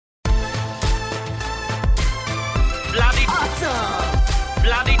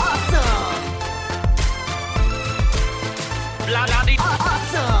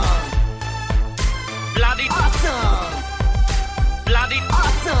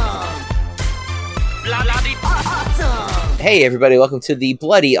Hey everybody, welcome to the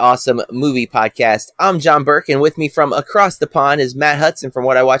Bloody Awesome Movie Podcast. I'm John Burke, and with me from across the pond is Matt Hudson from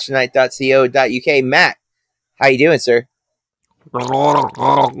whatIwatchtonight.co.uk. Matt, how you doing, sir?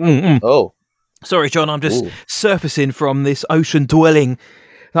 Oh. Sorry, John, I'm just surfacing from this ocean dwelling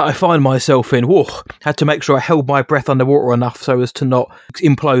that I find myself in. Whoa, had to make sure I held my breath underwater enough so as to not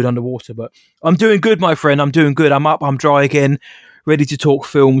implode underwater. But I'm doing good, my friend. I'm doing good. I'm up, I'm dry again, ready to talk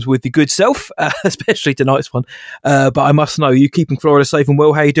films with the good self, especially tonight's one. But I must know, you keeping Florida safe and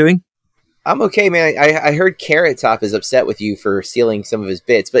well? How you doing? I'm okay, man. I heard Carrot Top is upset with you for stealing some of his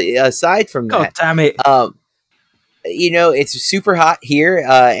bits. But aside from that... God damn it. You know, it's super hot here,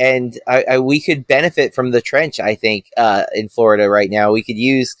 and we could benefit from the trench, I think, in Florida right now. We could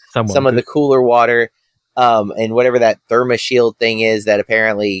use some of the cooler water and whatever that ThermoShield thing is that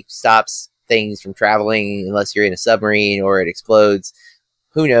apparently stops things from traveling unless you're in a submarine or it explodes.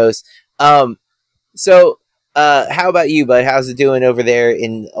 Who knows? So how about you, bud? How's it doing over there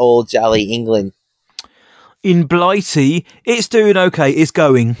in old jolly England? In Blighty, it's doing okay. It's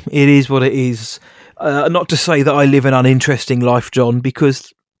going. It is what it is. Not to say that I live an uninteresting life, John,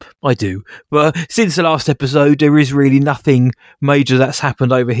 because I do. But since the last episode, there is really nothing major that's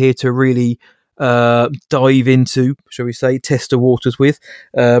happened over here to really dive into, shall we say, test the waters with,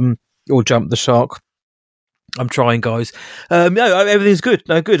 or jump the shark. I'm trying, guys. No, everything's good.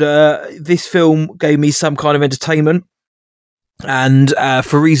 No, good. This film gave me some kind of entertainment, and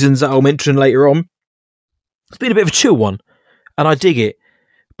for reasons that I'll mention later on, it's been a bit of a chill one, and I dig it.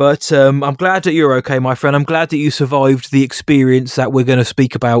 But I'm glad that you're okay, my friend. I'm glad that you survived the experience that we're going to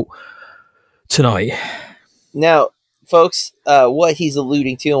speak about tonight. Now, folks, what he's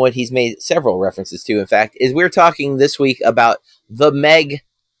alluding to and what he's made several references to, in fact, is we're talking this week about The Meg.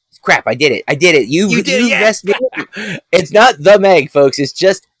 Crap, I did it. You did it, yes. It's not The Meg, folks. It's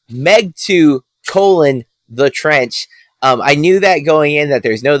just Meg 2, The Trench. I knew that going in that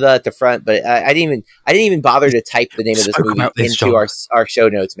there's no the at the front, but I didn't even bother to type the name of this movie into our show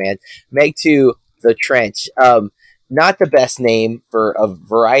notes, man. Meg 2, The Trench. Not the best name for a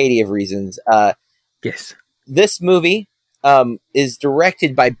variety of reasons. Yes. This movie is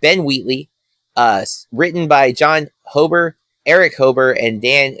directed by Ben Wheatley, written by John Hober, Eric Hober, and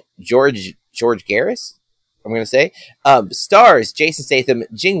Dan George Garris, I'm going to say. Stars Jason Statham,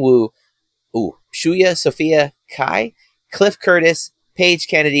 Jing Wu, Shuya Sophia Kai, Cliff Curtis, Paige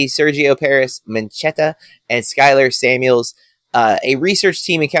Kennedy, Sergio Paris Manchetta, and Skylar Samuels. A research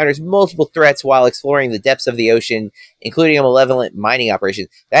team encounters multiple threats while exploring the depths of the ocean, including a malevolent mining operation.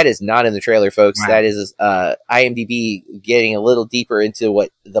 That is not in the trailer, folks. Wow. That is IMDb getting a little deeper into what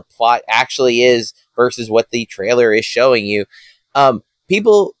the plot actually is versus what the trailer is showing you.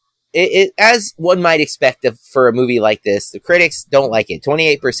 People, as one might expect for a movie like this, the critics don't like it.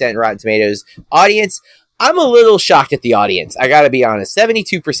 28% Rotten Tomatoes. Audience, I'm a little shocked at the audience. I gotta be honest.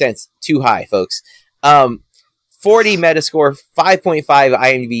 72% too high, folks. 40 Metascore, 5.5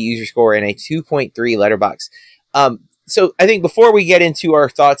 IMDb user score, and a 2.3 Letterboxd. So I think before we get into our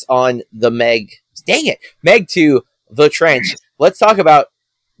thoughts on the Meg 2, The Trench, let's talk about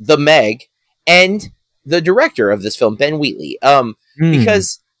the Meg and the director of this film, Ben Wheatley.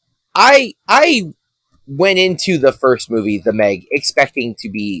 Because I went into the first movie, The Meg, expecting to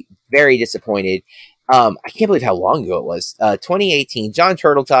be very disappointed. I can't believe how long ago it was. 2018, John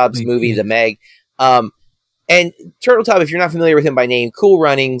Turteltaub's movie, The Meg. And Turteltaub, if you're not familiar with him by name, Cool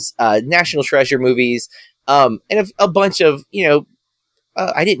Runnings, National Treasure movies, and a bunch of,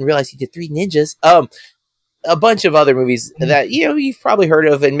 I didn't realize he did Three Ninjas. A bunch of other movies that, you've probably heard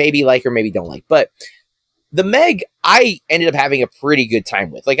of and maybe like or maybe don't like. But The Meg, I ended up having a pretty good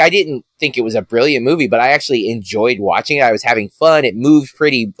time with. Like, I didn't think it was a brilliant movie, but I actually enjoyed watching it. I was having fun. It moved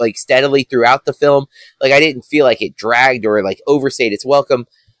pretty, steadily throughout the film. Like, I didn't feel like it dragged or, overstayed its welcome.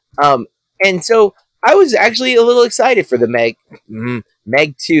 And so I was actually a little excited for the Meg.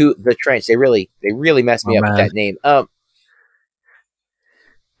 Meg 2, The Trench. They really messed me up with that name.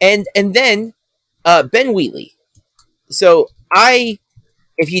 And then Ben Wheatley. So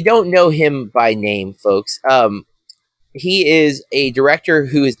if you don't know him by name, folks, he is a director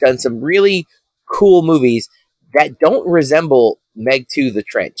who has done some really cool movies that don't resemble Meg 2, The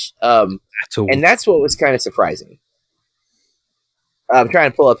Trench. And that's what was kind of surprising. I'm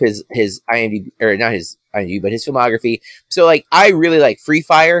trying to pull up his IMDb, or not his IMDb, but his filmography. So, I really like Free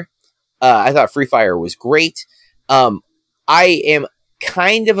Fire. I thought Free Fire was great. I am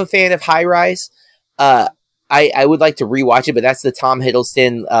kind of a fan of High Rise. I would like to rewatch it, but that's the Tom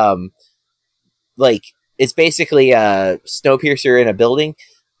Hiddleston, it's basically a Snowpiercer in a building.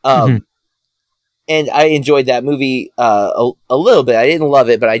 And I enjoyed that movie a little bit. I didn't love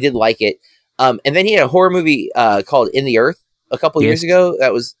it, but I did like it. And then he had a horror movie called In the Earth a couple years ago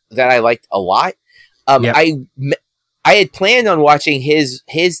that I liked a lot. Yep. I had planned on watching his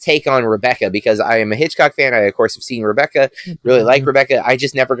take on Rebecca because I am a Hitchcock fan. I, of course, have seen Rebecca, really like Rebecca. I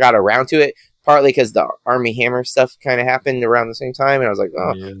just never got around to it, partly because the Armie Hammer stuff kind of happened around the same time, and I was like,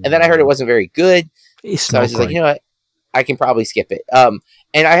 oh. Yeah. And then I heard it wasn't very good, so I was just like, you know what, I can probably skip it. And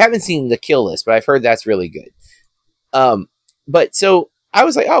I haven't seen The Kill List, but I've heard that's really good. But so I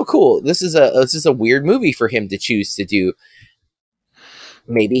was like, oh, cool. This is a weird movie for him to choose to do.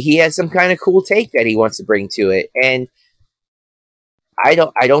 Maybe he has some kind of cool take that he wants to bring to it, and I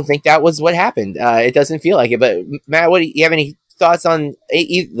don't think that was what happened. It doesn't feel like it. But Matt, what do you have any thoughts on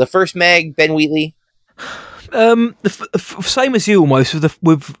the first Meg, Ben Wheatley? Same as you almost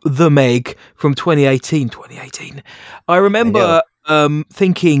with the Meg from 2018. I remember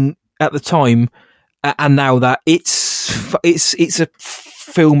thinking at the time, and now that it's a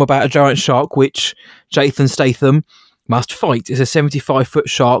film about a giant shark which Jason Statham must fight. It's a 75-foot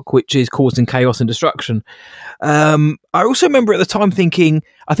shark which is causing chaos and destruction. I also remember at the time thinking,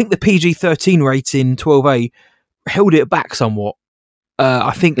 I think the PG-13 rating 12A held it back somewhat.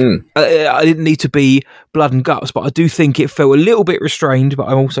 I think I didn't need to be blood and guts, but I do think it felt a little bit restrained, but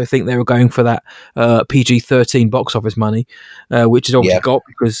I also think they were going for that PG-13 box office money, which is obviously got,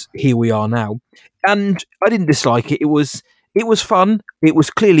 because here we are now. And I didn't dislike it. It was fun. It was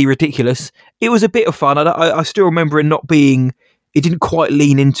clearly ridiculous. It was a bit of fun. I still remember it not being... It didn't quite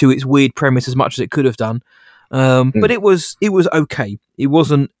lean into its weird premise as much as it could have done. But it was okay. It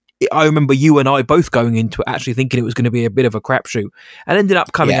wasn't... I remember you and I both going into it actually thinking it was going to be a bit of a crapshoot, and ended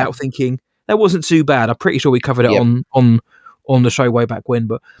up coming out thinking that wasn't too bad. I'm pretty sure we covered it on the show way back when.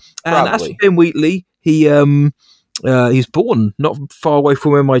 But and as for Ben Wheatley, he's born not far away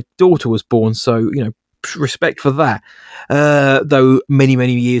from where my daughter was born, so respect for that. Though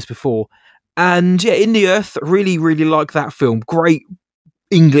many years before, and In the Earth, really like that film. Great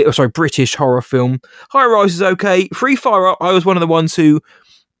British horror film. High Rise is okay. Free Fire, I was one of the ones who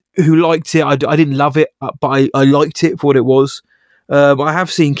liked it. I didn't love it, but I liked it for what it was. I have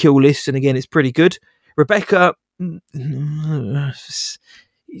seen Kill List, and again, it's pretty good. Rebecca, if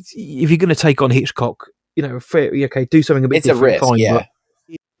you're going to take on Hitchcock, do something a bit different. It's a risk, yeah.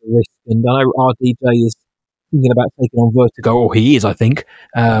 And I know RDJ is thinking about taking on Vertigo, or he is, I think,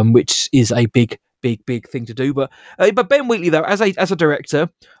 which is a big thing to do. But Ben Wheatley, though, as a director,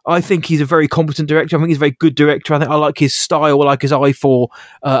 I think he's a very competent director. I think he's a very good director. I think I like his style. I like his eye for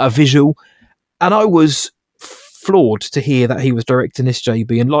a visual. And I was floored to hear that he was directing this,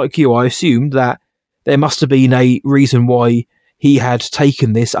 JB. And like you, I assumed that there must have been a reason why he had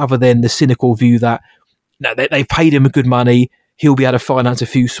taken this, other than the cynical view that they paid him a good money, he'll be able to finance a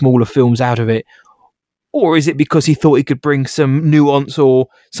few smaller films out of it. Or is it because he thought he could bring some nuance or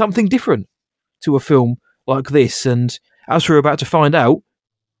something different to a film like this? And as we're about to find out,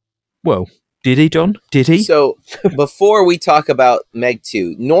 well, did he, John? Did he? So before we talk about Meg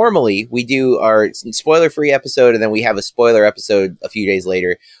 2, normally we do our spoiler-free episode, and then we have a spoiler episode a few days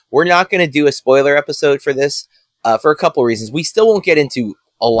later. We're not going to do a spoiler episode for this for a couple of reasons. We still won't get into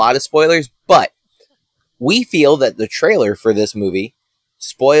a lot of spoilers, but we feel that the trailer for this movie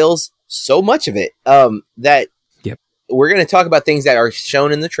spoils so much of it that we're going to talk about things that are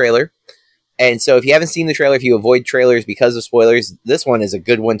shown in the trailer. And so if you haven't seen the trailer, if you avoid trailers because of spoilers, this one is a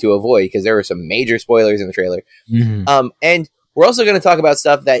good one to avoid, because there were some major spoilers in the trailer. Mm-hmm. And we're also going to talk about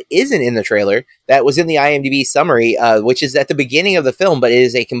stuff that isn't in the trailer, that was in the IMDb summary, which is at the beginning of the film, but it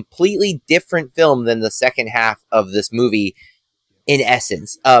is a completely different film than the second half of this movie in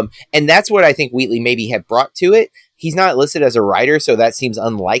essence. And that's what I think Wheatley maybe had brought to it. He's not listed as a writer, so that seems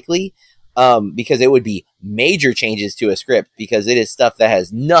unlikely. Because it would be major changes to a script, because it is stuff that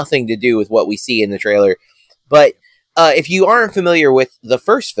has nothing to do with what we see in the trailer. But if you aren't familiar with the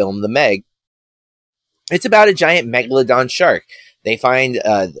first film, The Meg, it's about a giant megalodon shark. They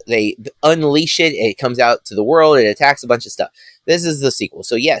they unleash it, it comes out to the world, it attacks a bunch of stuff. This is the sequel.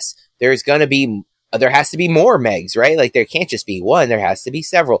 So yes, there has to be more Megs, right? Like, there can't just be one, there has to be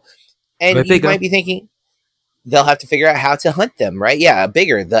several. And you might be thinking, they'll have to figure out how to hunt them, right? Yeah,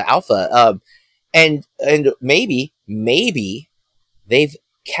 bigger, the alpha. And maybe they've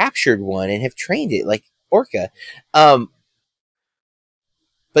captured one and have trained it like Orca. But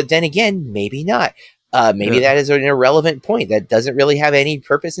then again, maybe not. Maybe that is an irrelevant point that doesn't really have any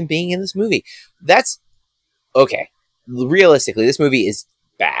purpose in being in this movie. That's okay. Realistically, this movie is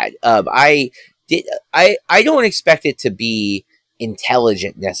bad. I don't expect it to be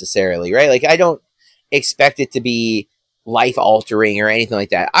intelligent necessarily, right? Like, I don't expect it to be life-altering or anything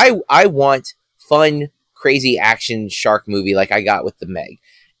like that. I want fun, crazy action shark movie like I got with The Meg.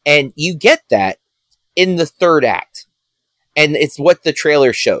 And you get that in the third act. And it's what the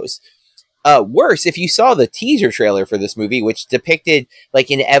trailer shows. Worse, if you saw the teaser trailer for this movie, which depicted like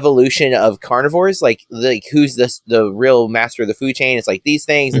an evolution of carnivores, like who's the real master of the food chain? It's like these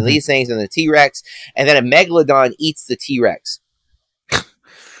things and these things and the T-Rex, and then a megalodon eats the T-Rex.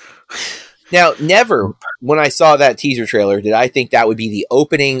 Now, never when I saw that teaser trailer did I think that would be the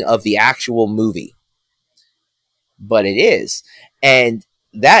opening of the actual movie, but it is, and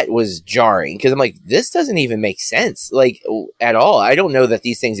that was jarring because I'm like, this doesn't even make sense, like, at all. I don't know that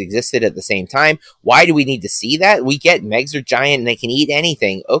these things existed at the same time. Why do we need to see that? We get Megs are giant and they can eat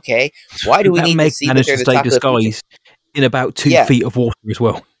anything. Okay, why do we need to see that they're the top of the food in about 2 feet of water as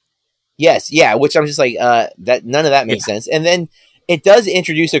well? Yes, yeah, which I'm just like, that none of that makes sense. And then it does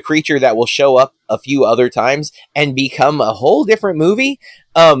introduce a creature that will show up a few other times and become a whole different movie.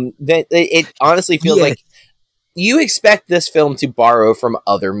 That it honestly feels like you expect this film to borrow from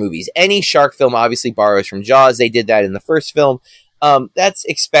other movies. Any shark film obviously borrows from Jaws. They did that in the first film. That's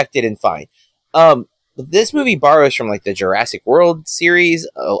expected and fine. This movie borrows from like the Jurassic World series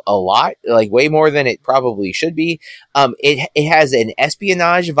a lot, like way more than it probably should be. It has an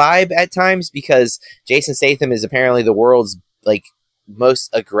espionage vibe at times because Jason Statham is apparently the world's like most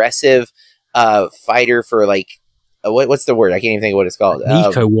aggressive fighter for like what's the word? I can't even think of what it's called.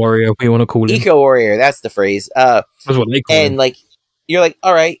 Eco warrior, we want to call him. Eco warrior, that's the phrase. That's what they call him. Like you're like,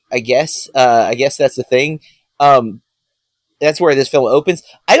 all right, I guess that's the thing. That's where this film opens.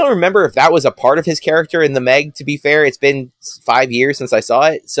 I don't remember if that was a part of his character in The Meg, to be fair. It's been 5 years since I saw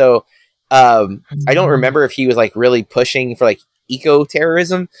it. So I don't remember if he was like really pushing for like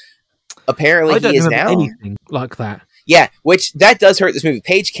eco-terrorism. Apparently he is now. Anything like that. Yeah, which that does hurt this movie.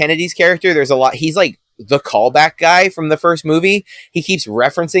 Paige Kennedy's character, there's a lot. He's like the callback guy from the first movie. He keeps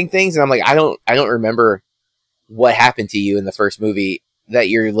referencing things, and I'm like, I don't remember what happened to you in the first movie that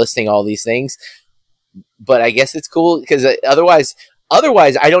you're listing all these things. But I guess it's cool because otherwise,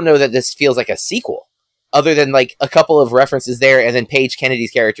 I don't know that this feels like a sequel. Other than like a couple of references there, and then Paige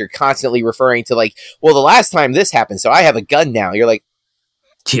Kennedy's character constantly referring to like, well, the last time this happened, so I have a gun now. You're like,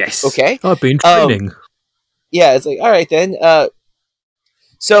 yes, okay, I've been training. Yeah, it's like, all right then.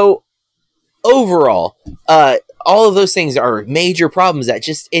 So overall, all of those things are major problems that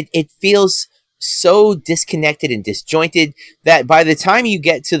just it feels so disconnected and disjointed that by the time you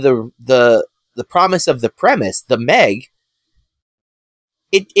get to the promise of the premise, the Meg,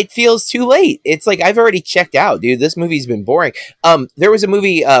 it feels too late. It's like I've already checked out, dude. This movie's been boring. There was a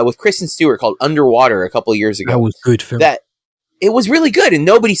movie with Kristen Stewart called Underwater a couple of years ago. That was good film. It was really good, and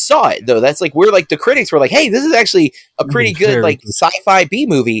nobody saw it though. That's like we're like the critics were like, "Hey, this is actually a pretty good like sci-fi B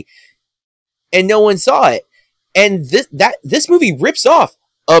movie," and no one saw it. And this movie rips off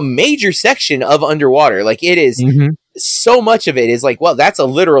a major section of Underwater. Like it is so much of it is like, well, that's a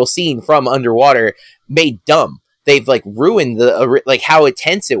literal scene from Underwater made dumb. They've like ruined the like how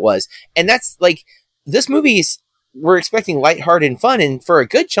intense it was, and that's like this movie's. We're expecting lighthearted and fun, and for a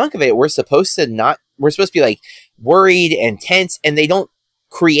good chunk of it, we're supposed to be like worried and tense, and they don't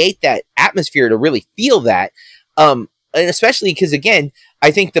create that atmosphere to really feel that. And especially because, again,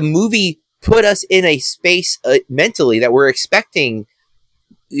 I think the movie put us in a space mentally that we're expecting,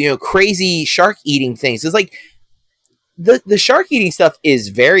 crazy shark eating things. It's like the shark eating stuff is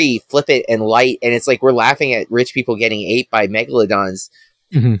very flippant and light, and it's like we're laughing at rich people getting ate by megalodons.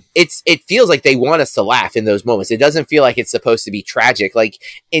 It feels like they want us to laugh in those moments. It doesn't feel like it's supposed to be tragic. Like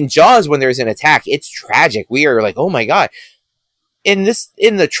in Jaws, when there's an attack, it's tragic. We are like, oh my god. In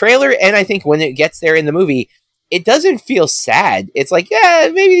the trailer, and I think when it gets there in the movie, it doesn't feel sad. It's like, yeah,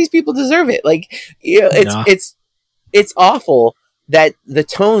 maybe these people deserve it. Like, it's awful that the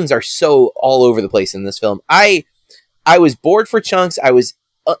tones are so all over the place in this film. I was bored for chunks.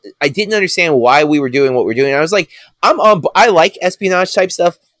 I didn't understand why we were doing what we're doing. I was like, I like espionage type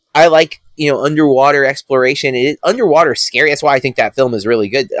stuff. I like, underwater exploration. Underwater is scary. That's why I think that film is really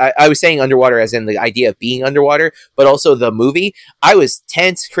good. I was saying underwater as in the idea of being underwater, but also the movie. I was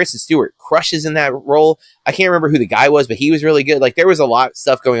tense. Kristen Stewart crushes in that role. I can't remember who the guy was, but he was really good. Like there was a lot of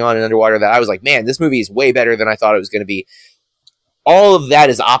stuff going on in Underwater that I was like, man, this movie is way better than I thought it was going to be. All of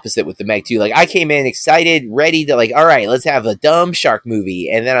that is opposite with the Meg 2. Like I came in excited, ready to like, all right, let's have a dumb shark movie.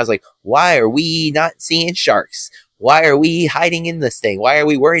 And then I was like, why are we not seeing sharks? Why are we hiding in this thing? Why are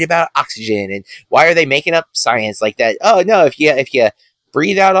we worried about oxygen? And why are they making up science like that? Oh no, if you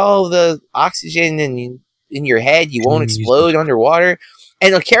breathe out all of the oxygen in your head, you won't explode underwater.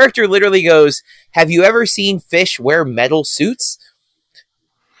 And a character literally goes, have you ever seen fish wear metal suits?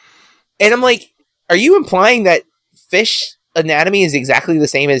 And I'm like, are you implying that fish anatomy is exactly the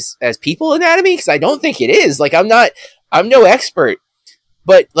same as people anatomy? Because I don't think it is. Like I'm no expert,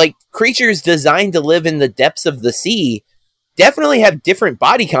 but like creatures designed to live in the depths of the sea definitely have different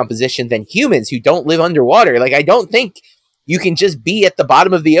body composition than humans who don't live underwater. Like, I don't think you can just be at the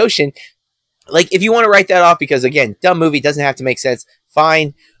bottom of the ocean. Like, if you want to write that off because, again, dumb movie, doesn't have to make sense,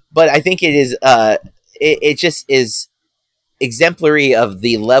 fine. But I think it is, it just is exemplary of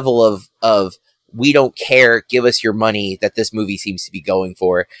the level of we don't care, give us your money that this movie seems to be going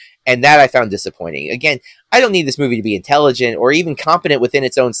for. And that I found disappointing. Again, I don't need this movie to be intelligent or even competent within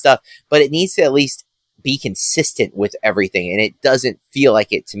its own stuff, but it needs to at least be consistent with everything. And it doesn't feel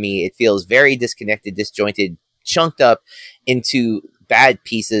like it to me. It feels very disconnected, disjointed, chunked up into bad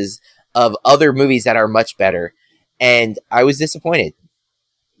pieces of other movies that are much better. And I was disappointed.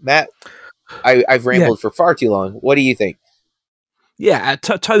 Matt, I've rambled for far too long. What do you think? Yeah,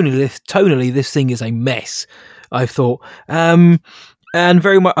 tonally, this thing is a mess, I thought. And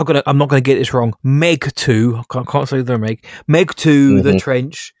very much, I'm not going to get this wrong. Meg 2, I can't say the Meg. Meg 2, The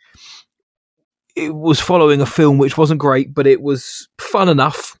Trench, it was following a film which wasn't great, but it was fun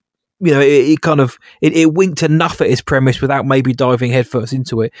enough. You know, it winked enough at its premise without maybe diving headfirst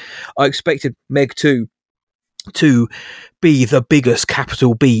into it. I expected Meg 2 to be the biggest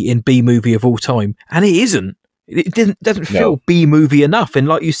capital B in B movie of all time, and it isn't. It doesn't feel B movie enough, and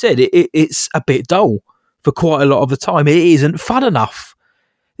like you said, it's a bit dull for quite a lot of the time. It isn't fun enough.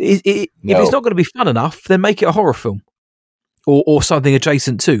 If it's not going to be fun enough, then make it a horror film or something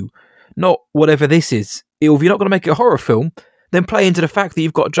adjacent to, not whatever this is. Or if you're not going to make it a horror film, then play into the fact that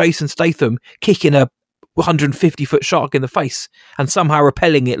you've got Jason Statham kicking a 150-foot shark in the face and somehow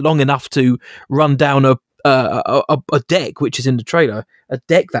repelling it long enough to run down a deck, which is in the trailer, a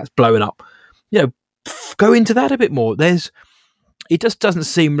deck that's blowing up. You know, go into that a bit more. It just doesn't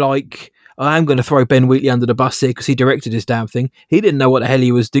seem like, I am going to throw Ben Wheatley under the bus here because he directed this damn thing. He didn't know what the hell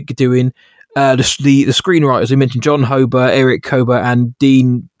he was doing. The screenwriters we mentioned, John Hober, Eric Kober, and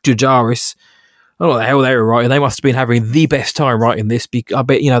Dean Jujaris. I don't know what the hell they were writing. They must have been having the best time writing this. I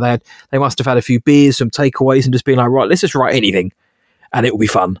bet they must have had a few beers, some takeaways, and just been like, right, let's just write anything, and it will be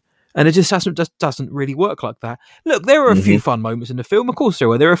fun. And it just doesn't really work like that. Look, there are a few fun moments in the film. Of course there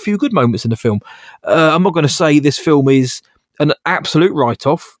are. There are a few good moments in the film. I'm not going to say this film is an absolute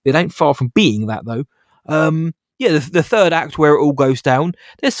write-off. It ain't far from being that, though. The third act where it all goes down,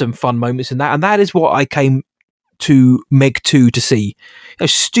 there's some fun moments in that, and that is what I came to Meg 2 to see.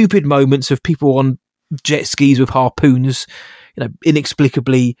 Stupid moments of people on jet skis with harpoons,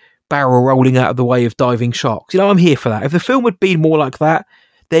 inexplicably barrel rolling out of the way of diving sharks. I'm here for that. If the film had been more like that,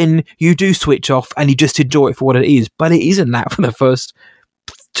 then you do switch off and you just enjoy it for what it is. But it isn't that for the first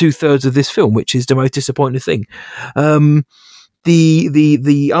 2/3 of this film, which is the most disappointing thing.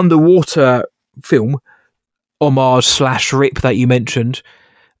 The underwater film homage / rip that you mentioned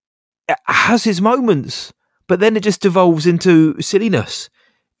has its moments, but then it just devolves into silliness.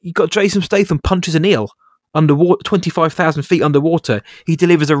 You got Jason Statham punches an eel underwater, 25,000 feet underwater. He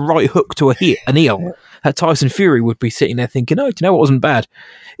delivers a right hook to an eel. That Tyson Fury would be sitting there thinking, "Oh, do you know what wasn't bad?"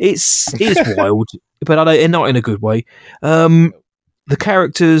 It's wild, but not in a good way. The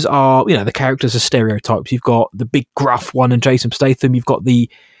characters are stereotypes. You've got the big gruff one and Jason Statham. You've got the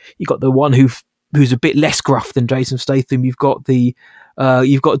one who's a bit less gruff than Jason Statham. You've got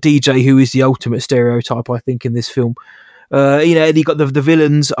DJ, who is the ultimate stereotype, I think, in this film. And you got the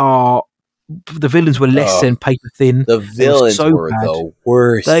villains are. The villains were less than paper thin. The villains were the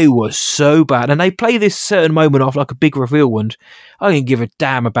worst. They were so bad. And they play this certain moment off like a big reveal, and I didn't give a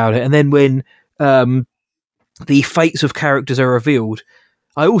damn about it. And then when the fates of characters are revealed,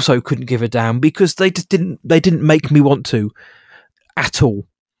 I also couldn't give a damn because they didn't make me want to at all.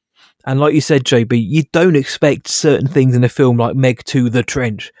 And like you said, JB, you don't expect certain things in a film like Meg 2, The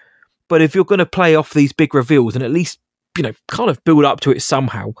Trench. But if you're going to play off these big reveals and at least kind of build up to it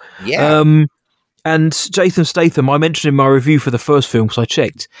somehow. Yeah. And Jason Statham, I mentioned in my review for the first film, because I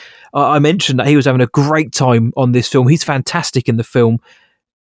checked, I mentioned that he was having a great time on this film. He's fantastic in the film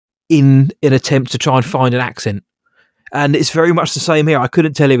in an attempt to try and find an accent. And it's very much the same here. I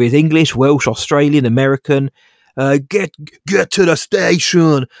couldn't tell if he's English, Welsh, Australian, American. Get to the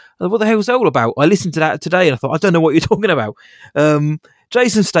station. What the hell was that all about? I listened to that today and I thought, I don't know what you're talking about.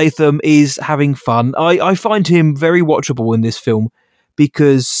 Jason Statham is having fun. I find him very watchable in this film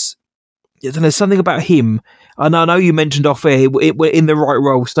because there's something about him. And I know you mentioned off air, in the right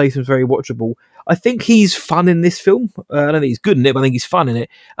role, Statham's very watchable. I think he's fun in this film. I don't think he's good in it, but I think he's fun in it.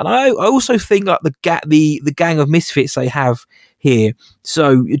 And I also think like the gang of misfits they have here.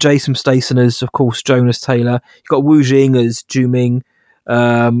 So Jason Statham as, of course, Jonas Taylor. You've got Wu Jing as Ju Ming.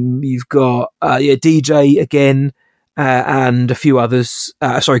 You've got DJ again. And a few others.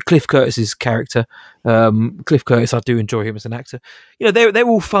 Cliff Curtis's character, Cliff Curtis, I do enjoy him as an actor. You know, they're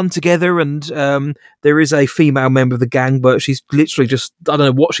all fun together, and there is a female member of the gang, but she's literally just, I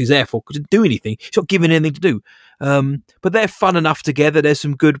don't know what she's there for. Couldn't do anything. She's not given anything to do. But they're fun enough together. There's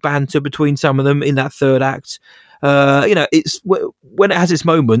some good banter between some of them in that third act. You know, it's when it has its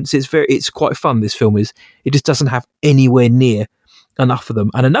moments, it's quite fun. This film is. It just doesn't have anywhere near enough of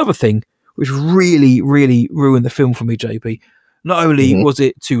them. And another thing which really, really ruined the film for me, JB. Not only was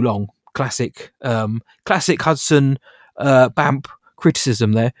it too long, classic Hudson Bamp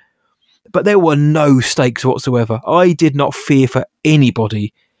criticism there, but there were no stakes whatsoever. I did not fear for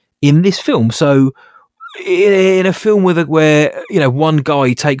anybody in this film. So in a film where you know one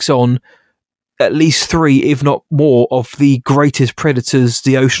guy takes on at least 3, if not more, of the greatest predators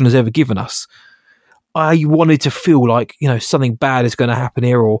the ocean has ever given us, I wanted to feel like, you know, something bad is going to happen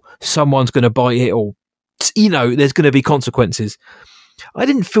here, or someone's going to bite it, or, you know, there's going to be consequences. I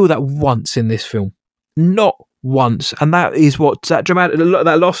didn't feel that once in this film. Not once. And that is what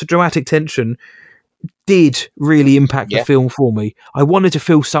that loss of dramatic tension did really impact the film for me. I wanted to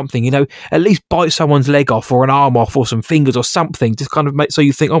feel something, you know, at least bite someone's leg off or an arm off or some fingers or something, just kind of make so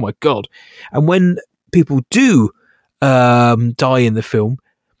you think, oh my God. And when people do die in the film,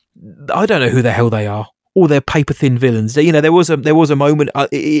 I don't know who the hell they are. All they're paper thin villains. You know, there was a moment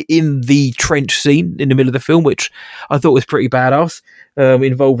in the trench scene in the middle of the film which I thought was pretty badass,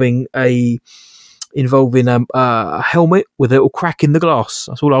 involving a helmet with a little crack in the glass.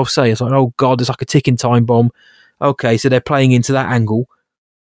 That's all I'll say. It's like, oh God, it's like a ticking time bomb. Okay, so they're playing into that angle,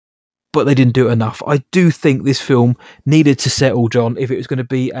 but they didn't do it enough. I do think this film needed to settle, John, if it was going to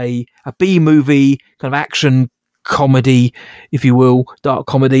be a B movie kind of action comedy, if you will, dark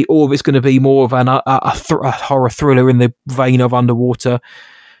comedy, or if it's going to be more of a horror thriller in the vein of Underwater.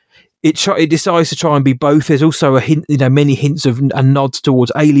 It decides to try and be both. There's also a hint, you know, many hints of and nods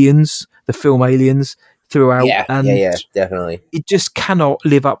towards Aliens, the film Aliens, throughout. Yeah, definitely. It just cannot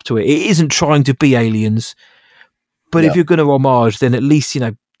live up to it. It isn't trying to be Aliens, but if you're going to homage, then at least, you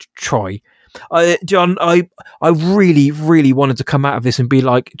know, try. John, I really, really wanted to come out of this and be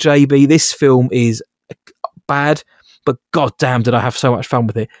like, JB, this film is bad, but goddamn, did I have so much fun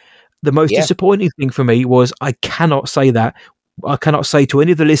with it. The most disappointing thing for me was I cannot say to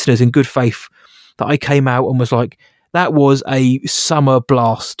any of the listeners in good faith that I came out and was like, that was a summer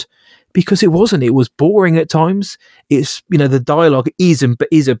blast, because it wasn't. It was boring at times. It's, you know, the dialogue is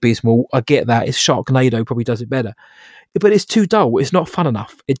abysmal. I get that. It's Sharknado probably does it better, but it's too dull. It's not fun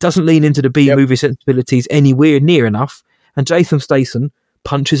enough. It doesn't lean into the B movie sensibilities anywhere near enough. And Jason Statham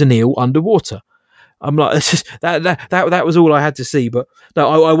punches an eel underwater. I'm like, it's just, that was all I had to see. But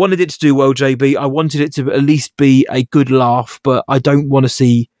no, I wanted it to do well, JB. I wanted it to at least be a good laugh, but I don't want to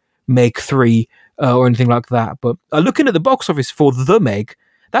see Meg 3 or anything like that. But looking at the box office for The Meg,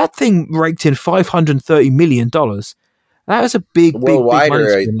 that thing raked in $530 million. That was a big, worldwide big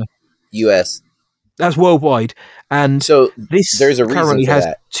or money. US? That's worldwide. And so this there's a reason currently for has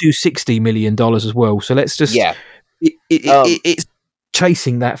that. $260 million as well. So let's just... It's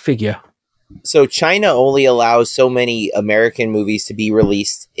chasing that figure. So China only allows so many American movies to be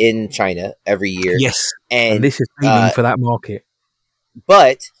released in China every year. Yes, and this is aiming for that market.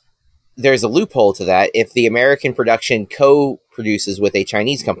 But there's a loophole to that. If the American production co-produces with a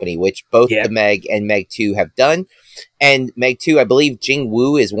Chinese company, which both the Meg and Meg 2 have done, and Meg 2, I believe Jing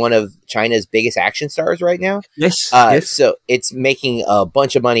Wu is one of China's biggest action stars right now. Yes. So it's making a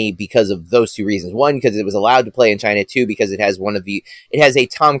bunch of money because of those two reasons. One, because it was allowed to play in China. Two, because it has a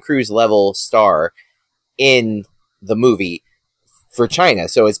Tom Cruise level star in the movie for China.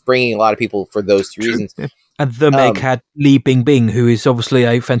 So it's bringing a lot of people for those two reasons. And The Meg had Li Bingbing, who is obviously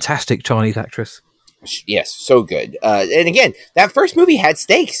a fantastic Chinese actress. Yes, so good. And again, that first movie had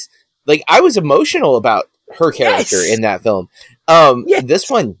stakes. Like, I was emotional about her character in that film. This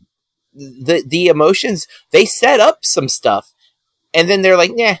one, the emotions, they set up some stuff, and then they're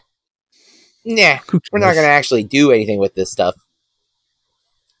like, nah, we're not going to actually do anything with this stuff.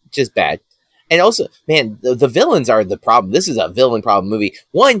 Just bad. And also, man, the villains are the problem. This is a villain problem movie.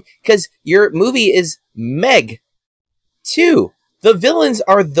 One, because your movie is Meg. Two, the villains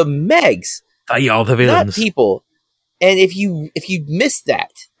are the Megs. They are the villains. Not people. And if you miss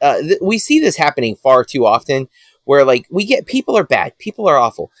that, we see this happening far too often, where like we get people are bad, people are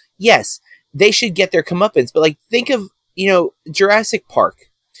awful. Yes, they should get their comeuppance, but like think of, you know, Jurassic Park.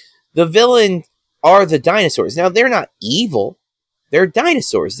 The villain are the dinosaurs. Now they're not evil; they're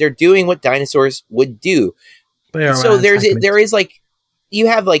dinosaurs. They're doing what dinosaurs would do. So there is like you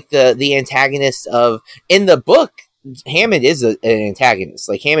have like the antagonist of in the book. Hammond is an antagonist.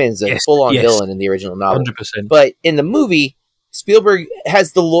 Like Hammond is a full-on villain in the original novel. 100%. But in the movie, Spielberg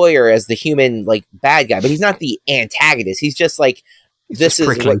has the lawyer as the human like bad guy, but he's not the antagonist. He's just like this is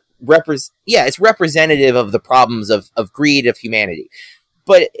prickly. what it's representative of the problems of greed of humanity.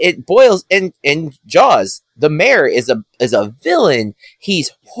 But it boils in Jaws. The mayor is a villain.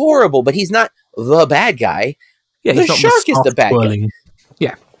 He's horrible, but he's not the bad guy. Yeah, the shark is the bad guy.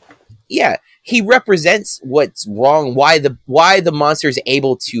 Yeah, yeah. He represents what's wrong. Why the monster is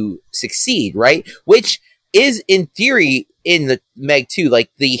able to succeed, right? Which is in theory in the Meg 2, like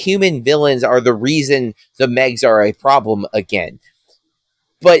the human villains are the reason the Megs are a problem again.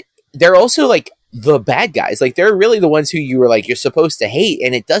 But they're also like the bad guys. Like they're really the ones who you were like you're supposed to hate,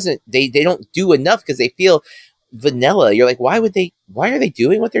 and it doesn't. They don't do enough because they feel vanilla. You're like, why are they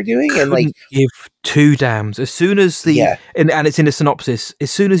doing what they're doing? And like give two damns. As soon as and it's in the synopsis. As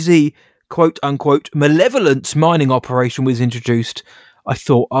soon as the quote unquote malevolent mining operation was introduced, I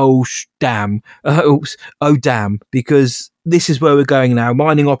thought, damn, damn, because this is where we're going now.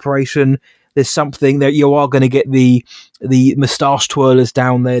 Mining operation. There's something that you are going to get the moustache twirlers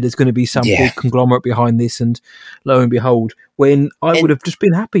down there. There's going to be some big conglomerate behind this, and lo and behold, when I would have just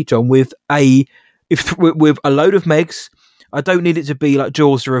been happy, John, with a load of Megs. I don't need it to be like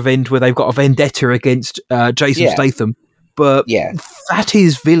Jaws: The Revenge, where they've got a vendetta against Jason Statham, but that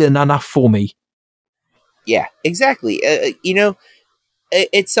is villain enough for me. Yeah, exactly.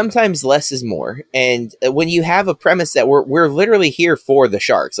 It's sometimes less is more, and when you have a premise that we're literally here for the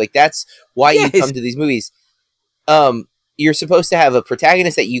sharks, like that's why you come to these movies. You're supposed to have a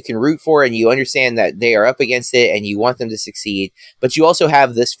protagonist that you can root for, and you understand that they are up against it, and you want them to succeed. But you also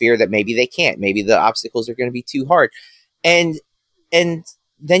have this fear that maybe they can't, maybe the obstacles are going to be too hard, and then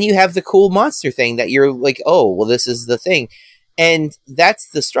you have the cool monster thing that you're like, oh, well, this is the thing, and that's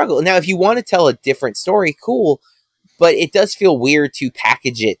the struggle. Now, if you want to tell a different story, cool. But it does feel weird to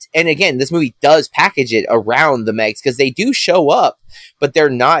package it. And again, this movie does package it around the Megs because they do show up, but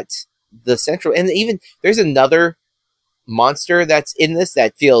they're not the central. And even there's another monster that's in this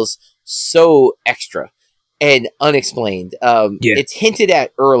that feels so extra and unexplained. It's hinted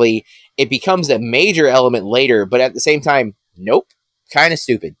at early. It becomes a major element later, but at the same time, nope. Kind of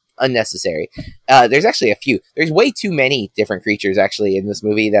stupid. Unnecessary. There's actually a few. There's way too many different creatures actually in this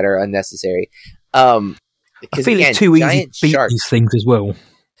movie that are unnecessary. I feel it's too easy to beat these things as well.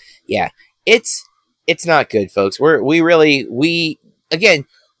 Yeah, it's not good, folks. We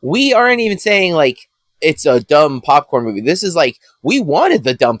aren't even saying like it's a dumb popcorn movie. This is like we wanted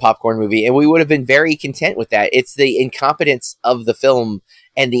the dumb popcorn movie, and we would have been very content with that. It's the incompetence of the film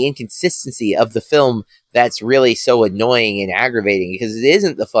and the inconsistency of the film that's really so annoying and aggravating because it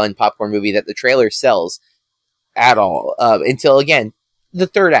isn't the fun popcorn movie that the trailer sells at all until again the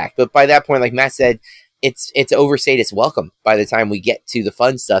third act. But by that point, like Matt said, it's overstayed its welcome by the time we get to the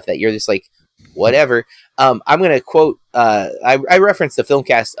fun stuff that you're just like, whatever. I'm going to quote, I referenced the film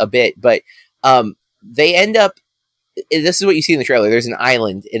cast a bit, but they end up, this is what you see in the trailer. There's an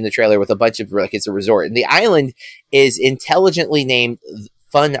island in the trailer with a bunch of, like, it's a resort. And the island is intelligently named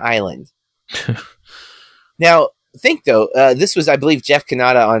Fun Island. Now, think though, this was, I believe, Jeff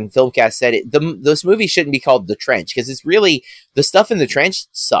Kanata on Filmcast said it, this movie shouldn't be called The Trench because it's really, the stuff in the trench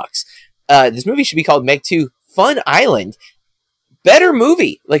sucks. This movie should be called Meg 2 Fun Island. Better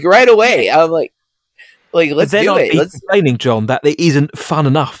movie, like right away. I'm like let's do it. Let's complaining, John, that it isn't fun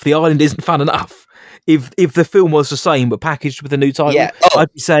enough. The island isn't fun enough. If the film was the same but packaged with a new title,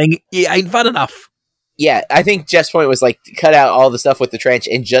 I'd be saying it ain't fun enough. Yeah, I think Jeff's point was like cut out all the stuff with the trench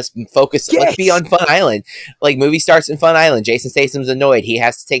and just focus. Yes. Let's be on Fun Island. Like movie starts in Fun Island. Jason Statham's annoyed. He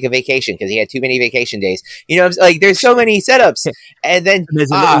has to take a vacation because he had too many vacation days. You know, like there's so many setups, and then there's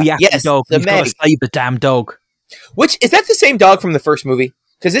a little yappy dog. The Meg, save the damn dog. Which is that the same dog from the first movie?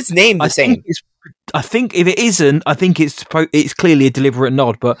 Because it's named the same. I think if it isn't, I think it's clearly a deliberate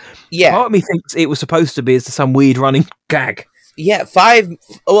nod. But part of me thinks it was supposed to be as some weird running gag. Yeah,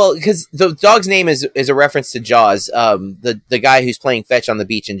 well, because the dog's name is a reference to Jaws. The guy who's playing fetch on the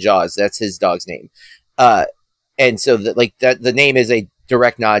beach in Jaws, that's his dog's name. And so the name is a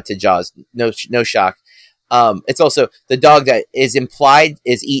direct nod to Jaws. No shock. It's also the dog that is implied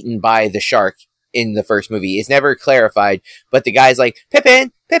is eaten by the shark in the first movie. It's never clarified, but the guy's like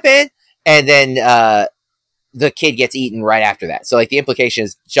Pippin, and then the kid gets eaten right after that. So like the implication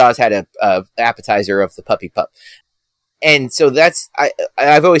is Jaws had a appetizer of the puppy pup. And so that's,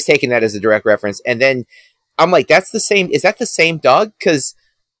 I've always taken that as a direct reference. And then I'm like, that's the same. Is that the same dog? Because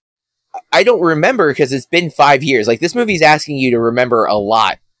I don't remember because it's been 5 years. Like this movie's asking you to remember a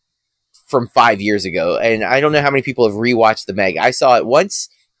lot from 5 years ago. And I don't know how many people have rewatched The Meg. I saw it once.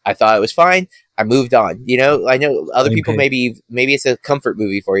 I thought it was fine. I moved on. You know, I know other people, maybe it's a comfort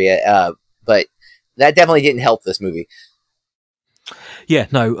movie for you. But that definitely didn't help this movie. Yeah,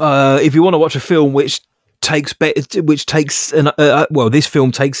 no. If you want to watch a film which takes this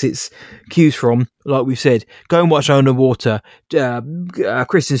film takes its cues from, like we've said, go and watch Underwater.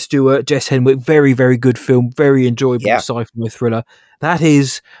 Kristen Stewart, Jess Henwick, very, very good film, very enjoyable sci-fi thriller. That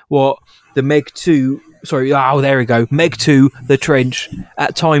is what the Meg 2. Sorry, there we go. Meg 2, The Trench,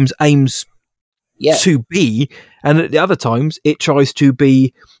 at times aims to be, and at the other times it tries to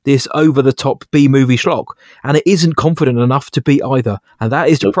be this over-the-top B-movie schlock, and it isn't confident enough to be either, and that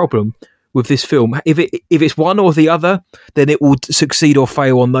is the problem with this film. If it's one or the other, then it will succeed or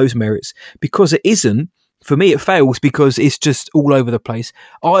fail on those merits. Because it isn't, for me it fails because it's just all over the place.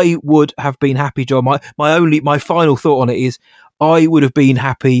 I would have been happy, John. My final thought on it is I would have been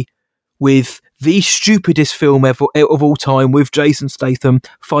happy with the stupidest film ever of all time, with Jason Statham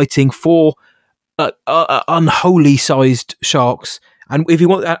fighting 4 unholy sized sharks, and if you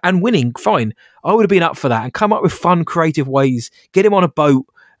want and winning, fine. I would have been up for that and come up with fun, creative ways. Get him on a boat,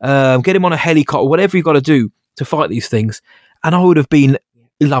 get him on a helicopter, whatever you got to do to fight these things, and I would have been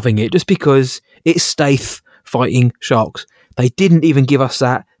loving it just because it's Stath fighting sharks. They didn't even give us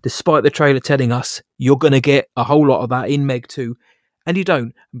that, despite the trailer telling us you're going to get a whole lot of that in Meg 2, and you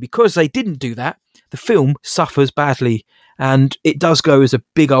don't. And because they didn't do that, the film suffers badly, and it does go as a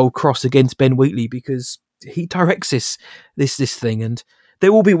big old cross against Ben Wheatley because he directs this thing, and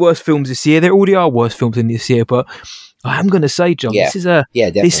there will be worse films this year. There already are worse films in this year, but I am going to say, John,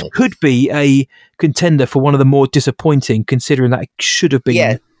 this could be a contender for one of the more disappointing, considering that it should have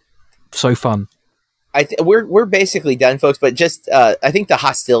been so fun. We're basically done, folks. But just I think the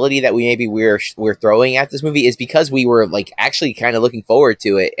hostility that we're throwing at this movie is because we were like actually kind of looking forward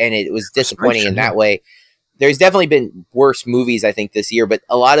to it, and it was disappointing in that way. There's definitely been worse movies, I think, this year, but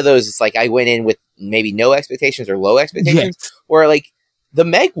a lot of those, it's like I went in with maybe no expectations or low expectations, or like the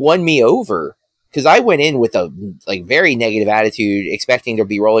Meg won me over because I went in with a like very negative attitude, expecting to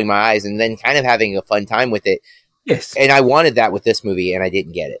be rolling my eyes and then kind of having a fun time with it. Yes, and I wanted that with this movie, and I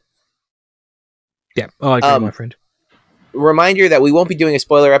didn't get it. Yeah, I agree, my friend. Reminder that we won't be doing a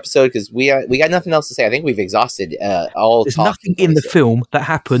spoiler episode because we got nothing else to say. I think we've exhausted all. There's nothing in the film that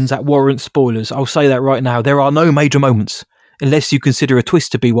happens that warrants spoilers. I'll say that right now. There are no major moments, unless you consider a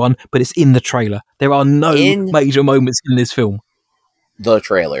twist to be one, but it's in the trailer. There are no major moments in this film. The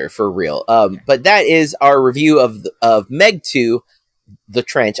trailer, for real. But that is our review of Meg 2, The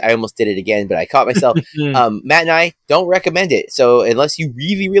Trench. I almost did it again, but I caught myself. Matt and I don't recommend it. So unless you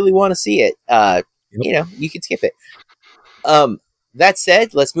really, really want to see it, you can skip it. That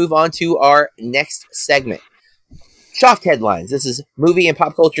said, let's move on to our next segment. Shocked headlines. This is movie and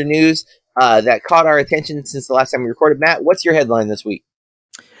pop culture news that caught our attention since the last time we recorded. Matt, what's your headline this week?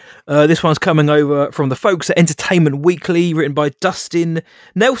 This one's coming over from the folks at Entertainment Weekly, written by Dustin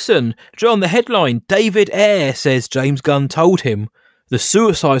Nelson. John, the headline: David Ayer says James Gunn told him the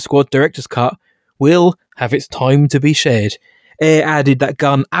Suicide Squad director's cut will have its time to be shared. Ayer added that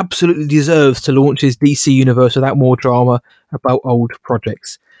Gunn absolutely deserves to launch his DC universe without more drama about old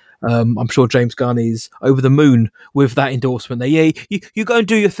projects. I'm sure James Gunn is over the moon with that endorsement there. Yeah, you go and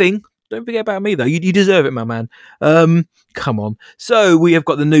do your thing. Don't forget about me, though. You deserve it, my man. Come on. So we have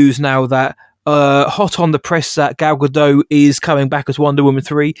got the news now that hot on the press that Gal Gadot is coming back as Wonder Woman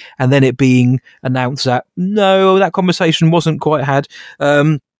 3, and then it being announced that, no, that conversation wasn't quite had.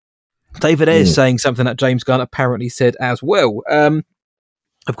 David Ayer is saying something that James Gunn apparently said as well. Of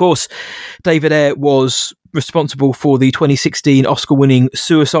course, David Ayer was responsible for the 2016 Oscar-winning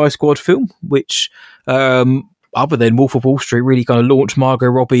Suicide Squad film, which, other than Wolf of Wall Street, really kind of launched Margot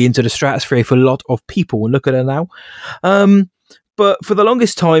Robbie into the stratosphere for a lot of people. And look at her now. But for the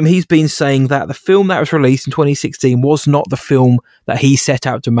longest time, he's been saying that the film that was released in 2016 was not the film that he set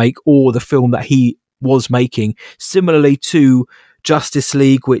out to make or the film that he was making. Similarly to Justice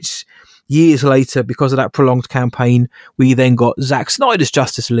League, which years later, because of that prolonged campaign, we then got Zack Snyder's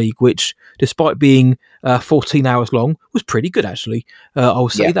Justice League, which, despite being 14 hours long, was pretty good, actually. I'll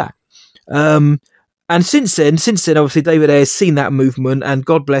say that. And since then, obviously, David Ayer has seen that movement, and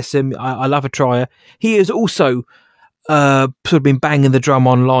God bless him, I love a trier. He has also sort of been banging the drum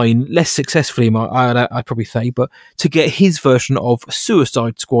online, less successfully, I'd probably say, but to get his version of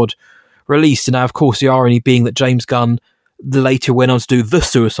Suicide Squad released. And now, of course, the irony being that James Gunn later went on to do The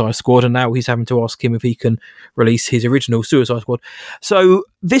Suicide Squad, and now he's having to ask him if he can release his original Suicide Squad. So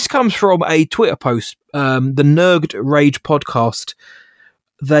this comes from a Twitter post, the Nerd Rage podcast.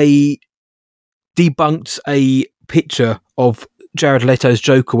 They debunked a picture of Jared Leto's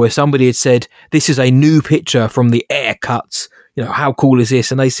Joker where somebody had said, this is a new picture from the Ayer cuts. You know, how cool is this?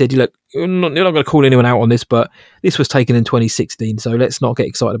 And they said, look, you're not going to call anyone out on this, but this was taken in 2016, so let's not get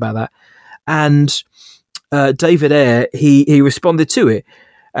excited about that. And David Ayer, he responded to it.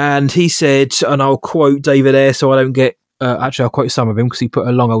 And he said, and I'll quote David Ayer so I don't get... actually, I'll quote some of him because he put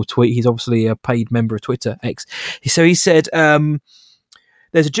a long old tweet. He's obviously a paid member of Twitter, X. So he said,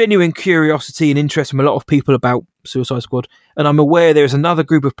 there's a genuine curiosity and interest from a lot of people about Suicide Squad, and I'm aware there is another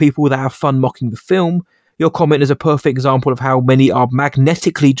group of people that have fun mocking the film. Your comment is a perfect example of how many are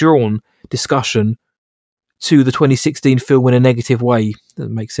magnetically drawn discussion to the 2016 film in a negative way.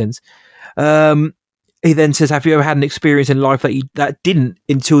 Doesn't make sense. He then says, have you ever had an experience in life that didn't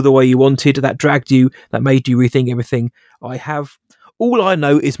until the way you wanted, that dragged you, that made you rethink everything? I have. All I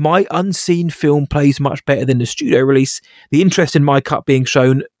know is my unseen film plays much better than the studio release. The interest in my cut being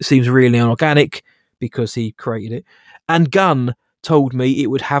shown seems really unorganic because he created it. And Gunn told me it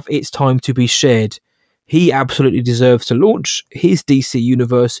would have its time to be shared. He absolutely deserves to launch his DC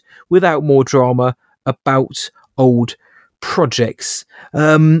universe without more drama about old projects.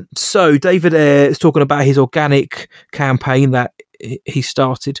 So David Ayer is talking about his organic campaign that he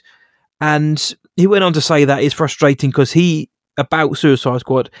started, and he went on to say that it's frustrating because about Suicide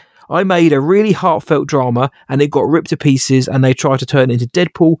Squad, I made a really heartfelt drama and it got ripped to pieces and they tried to turn it into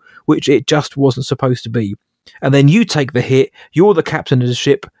Deadpool, which it just wasn't supposed to be. And then you take the hit, you're the captain of the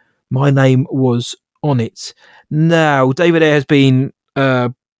ship, my name was on it. Now, David Ayer has been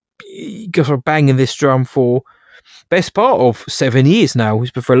banging this drum for best part of 7 years now.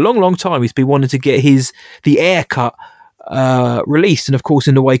 For a long time he's been wanting to get the Ayer cut released, and of course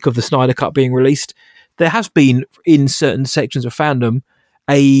in the wake of the Snyder cut being released, there has been in certain sections of fandom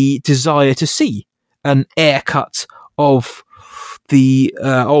a desire to see an Ayer cut of the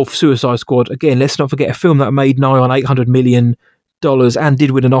of Suicide Squad. Again, let's not forget a film that made nigh on $800 million and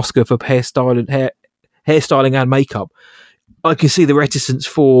did win an Oscar for hairstyling and makeup. I can see the reticence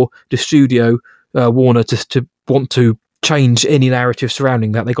for the studio, Warner, to want to change any narrative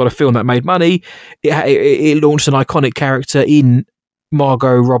surrounding that. They got a film that made money. It launched an iconic character in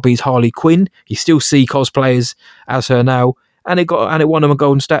Margot Robbie's Harley Quinn. You still see cosplayers as her now, and it won them a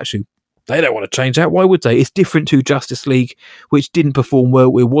golden statue. They don't want to change that. Why would they? It's different to Justice League, which didn't perform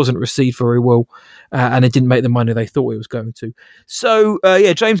well. It wasn't received very well, and it didn't make the money they thought it was going to. So,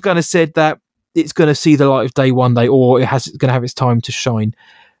 James Gunn has said that it's going to see the light of day one day, or it's going to have its time to shine.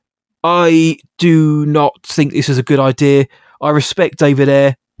 I do not think this is a good idea. I respect David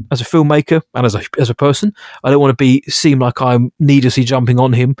Ayer as a filmmaker and as a person. I don't want to seem like I'm needlessly jumping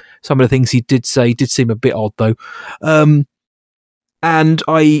on him. Some of the things he did say did seem a bit odd, though. And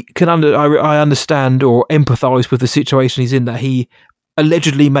I understand or empathise with the situation he's in, that he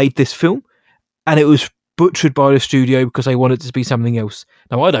allegedly made this film and it was butchered by the studio because they wanted it to be something else.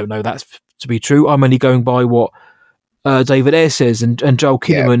 Now, I don't know that to be true. I'm only going by what David Ayer says, and Joel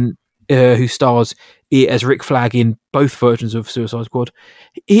Kinnaman, who stars as Rick Flag in both versions of Suicide Squad,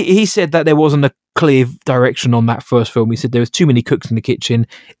 he said that there wasn't a clear direction on that first film. He said there was too many cooks in the kitchen.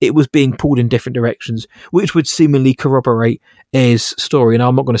 It was being pulled in different directions, which would seemingly corroborate Ayer's story. And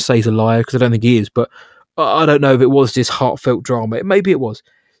I'm not going to say he's a liar because I don't think he is, but I don't know if it was this heartfelt drama. Maybe it was.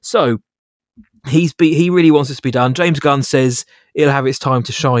 So he really wants this to be done. James Gunn says it'll have its time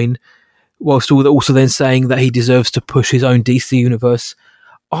to shine, whilst also then saying that he deserves to push his own DC universe.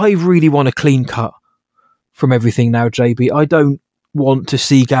 I really want a clean cut from everything now, JB. I don't want to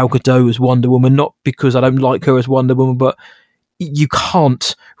see Gal Gadot as Wonder Woman, not because I don't like her as Wonder Woman, but you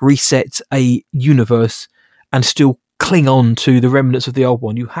can't reset a universe and still cling on to the remnants of the old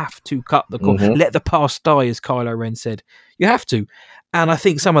one. You have to cut the cord. Mm-hmm. Let the past die, as Kylo Ren said. You have to. And I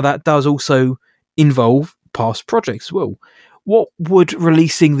think some of that does also involve past projects as well. What would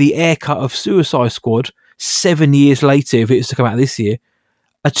releasing the Ayer cut of Suicide Squad 7 years later, if it was to come out this year,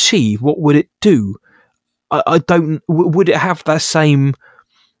 achieve? What would it do? I don't. Would it have that same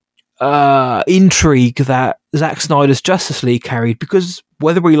intrigue that Zack Snyder's Justice League carried? Because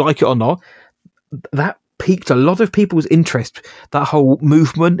whether we like it or not, that piqued a lot of people's interest. That whole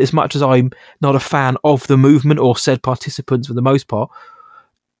movement, as much as I'm not a fan of the movement or said participants for the most part,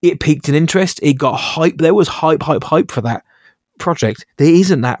 it piqued an interest. It got hype. There was hype for that project. There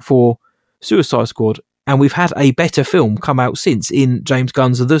isn't that for Suicide Squad, and we've had a better film come out since in James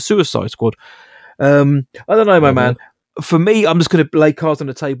Gunn's The Suicide Squad. I don't know, my man. For me, I'm just going to lay cards on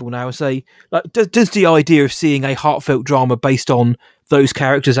the table now and say, like, does the idea of seeing a heartfelt drama based on those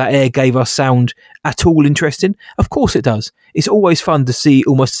characters that Ayer gave us sound at all interesting? Of course it does. It's always fun to see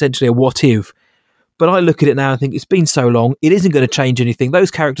almost essentially a what if. But I look at it now and think it's been so long, it isn't going to change anything.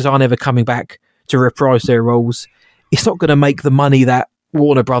 Those characters are never coming back to reprise their roles. It's not going to make the money that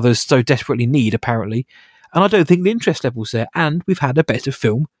Warner Brothers so desperately need, apparently. And I don't think the interest level's there. And we've had a better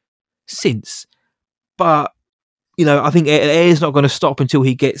film since. But, you know, I think Ayer's not going to stop until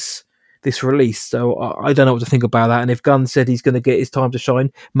he gets this release. So I don't know what to think about that. And if Gunn said he's going to get his time to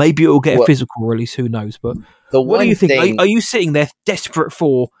shine, maybe it will get a physical release. Who knows? But what do you think? Are you sitting there desperate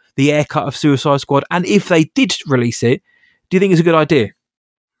for the air cut of Suicide Squad? And if they did release it, do you think it's a good idea?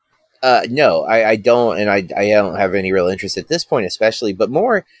 No, I don't, and I don't have any real interest at this point, especially. But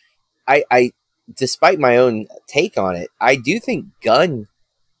more, I despite my own take on it, I do think Gunn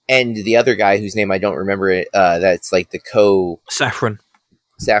and the other guy whose name I don't remember it, that's like the Safran.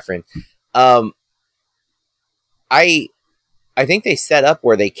 I think they set up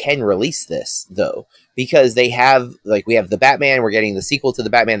where they can release this though, because we have the Batman. We're getting the sequel to the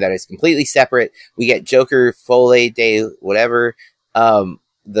Batman that is completely separate. We get Joker Folie de whatever,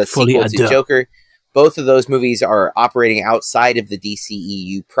 the sequel to Joker. Both of those movies are operating outside of the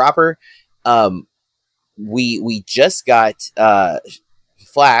DCEU proper. We just got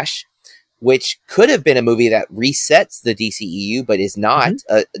Flash, which could have been a movie that resets the DCEU, but is not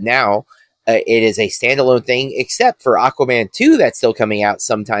now. It is a standalone thing, except for Aquaman 2 that's still coming out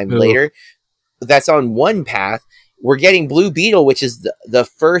sometime later. That's on one path. We're getting Blue Beetle, which is the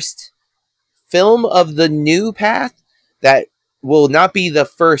first film of the new path. That will not be the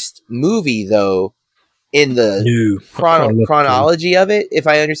first movie, though, in the chronology of it, if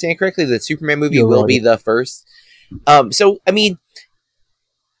I understand correctly. The Superman movie will be the first. So, I mean,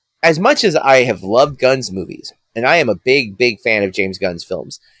 as much as I have loved Gunn's movies, and I am a big, big fan of James Gunn's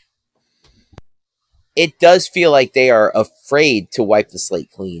films, it does feel like they are afraid to wipe the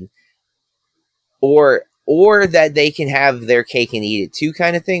slate clean, or that they can have their cake and eat it too,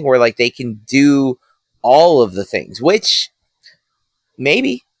 kind of thing, where like they can do all of the things, which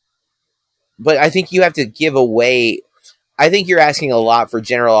maybe, but I think you have to give away. I think you're asking a lot for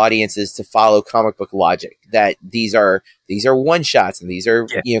general audiences to follow comic book logic, that these are one shots and these are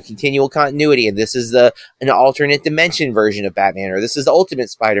continual continuity, and this is an alternate dimension version of Batman, or this is the Ultimate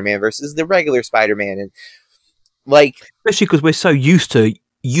Spider-Man versus the regular Spider-Man, and like, especially because we're so used to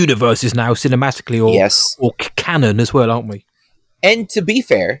universes now cinematically or canon as well, aren't we? And to be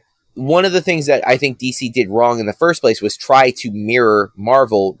fair, one of the things that I think DC did wrong in the first place was try to mirror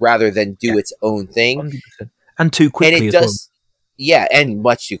Marvel rather than do its own thing. 100%. And too quickly, and it does, and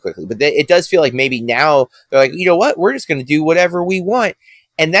much too quickly. But it does feel like maybe now they're like, you know what, we're just going to do whatever we want,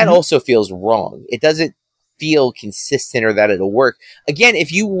 and that also feels wrong. It doesn't feel consistent or that it'll work. Again,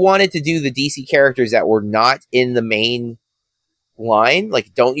 if you wanted to do the DC characters that were not in the main line,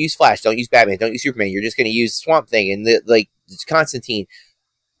 like don't use Flash, don't use Batman, don't use Superman, you're just going to use Swamp Thing and Constantine.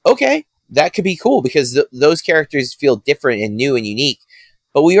 Okay, that could be cool because those characters feel different and new and unique.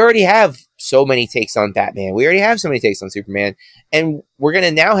 But we already have so many takes on Batman. We already have so many takes on Superman. And we're going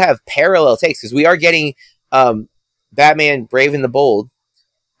to now have parallel takes because we are getting Batman Brave and the Bold,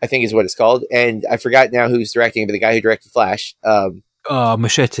 I think is what it's called. And I forgot now who's directing, but the guy who directed Flash.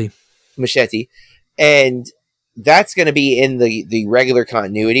 Machete. And that's going to be in the regular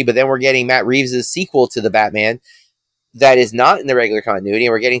continuity. But then we're getting Matt Reeves' sequel to the Batman that is not in the regular continuity.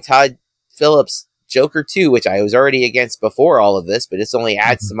 And we're getting Todd Phillips' Joker 2, which I was already against before all of this, but this only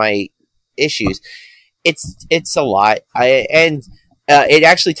adds to my issues. It's a lot. It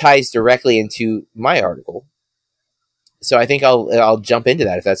actually ties directly into my article. So I think I'll jump into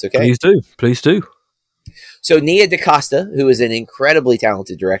that if that's okay. Please do. So Nia DaCosta, who is an incredibly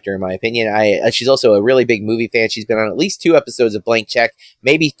talented director in my opinion, she's also a really big movie fan. She's been on at least 2 episodes of Blank Check,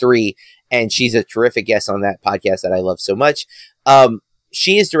 maybe 3, and she's a terrific guest on that podcast that I love so much.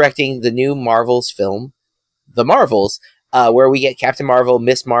 She is directing the new Marvels film, The Marvels, where we get Captain Marvel,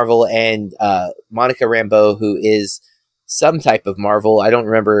 Miss Marvel, and Monica Rambeau, who is some type of Marvel. I don't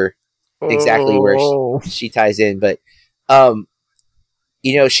remember exactly where she ties in, but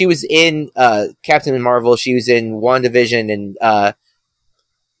she was in Captain Marvel. She was in WandaVision, and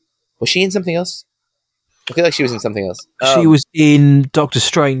was she in something else? I feel like she was in something else. She was in Doctor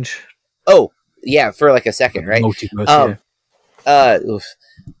Strange. Oh, yeah, for like a second, right? Multiverse, I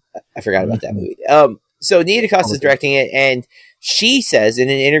forgot about that movie. So Nia DaCosta is directing it, and she says in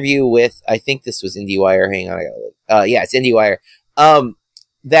an interview with, I think this was IndieWire. Hang on, I gotta look. It's IndieWire.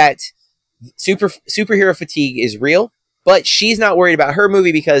 That superhero fatigue is real, but she's not worried about her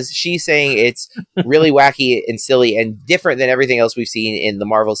movie because she's saying it's really wacky and silly and different than everything else we've seen in the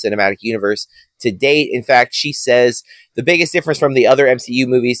Marvel Cinematic Universe to date. In fact, she says the biggest difference from the other MCU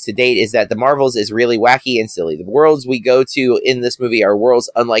movies to date is that the Marvels is really wacky and silly. The worlds we go to in this movie are worlds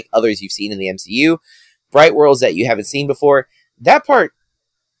unlike others you've seen in the MCU. Bright worlds that you haven't seen before. That part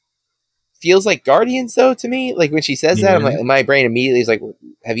feels like Guardians, though, to me. Like, when she says that, I'm like, my brain immediately is like,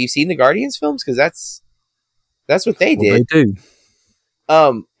 have you seen the Guardians films? Because that's what they did. They do.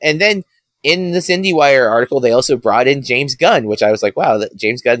 And then in this IndieWire article, they also brought in James Gunn, which I was like, wow,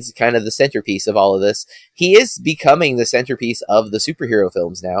 James Gunn's kind of the centerpiece of all of this. He is becoming the centerpiece of the superhero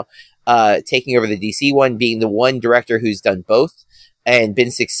films now, taking over the DC one, being the one director who's done both and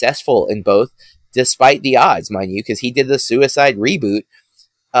been successful in both, despite the odds, mind you, because he did the Suicide Squad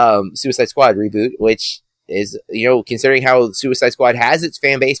reboot, which is, considering how Suicide Squad has its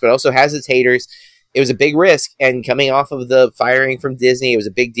fan base, but also has its haters, it was a big risk, and coming off of the firing from Disney, it was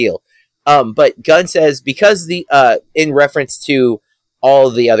a big deal. But Gunn says, because in reference to all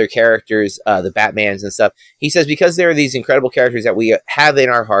the other characters, the Batmans and stuff, he says, because there are these incredible characters that we have in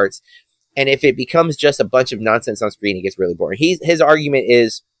our hearts, and if it becomes just a bunch of nonsense on screen, it gets really boring. His argument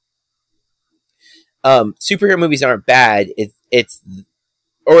is, superhero movies aren't bad.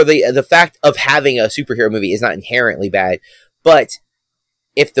 The fact of having a superhero movie is not inherently bad, but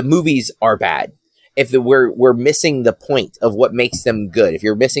if the movies are bad, if we're missing the point of what makes them good, if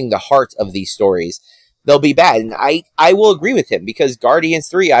you're missing the heart of these stories, they'll be bad. And I will agree with him, because Guardians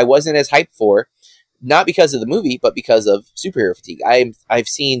 3 I wasn't as hyped for, not because of the movie, but because of superhero fatigue. I've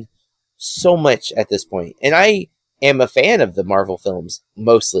seen so much at this point, and I am a fan of the Marvel films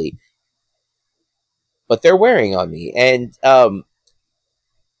mostly, but they're wearing on me. And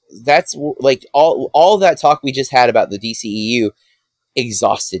that's like all that talk we just had about the DCEU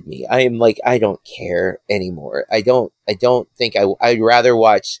exhausted me. I am like, I don't care anymore. I don't think I'd rather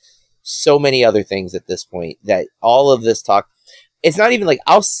watch so many other things at this point, that all of this talk, it's not even like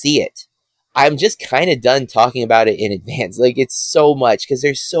I'll see it. I'm just kind of done talking about it in advance. Like, it's so much, because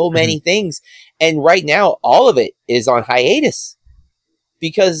there's so many things. And right now, all of it is on hiatus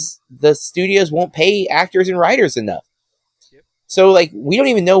because the studios won't pay actors and writers enough. Yep. So like, we don't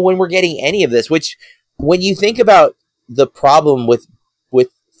even know when we're getting any of this, which, when you think about the problem with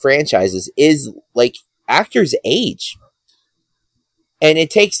franchises, is like, actors age, and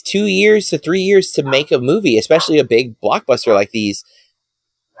it takes 2 years to 3 years to make a movie, especially a big blockbuster like these.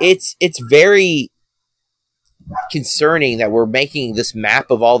 It's very concerning that we're making this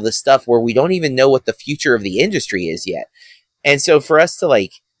map of all this stuff where we don't even know what the future of the industry is yet. And so for us to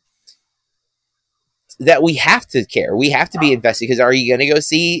like, that we have to care, we have to be invested, because are you going to go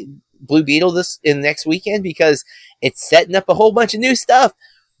see Blue Beetle next weekend? Because it's setting up a whole bunch of new stuff.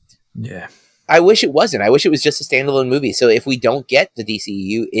 Yeah. I wish it wasn't. I wish it was just a standalone movie. So if we don't get the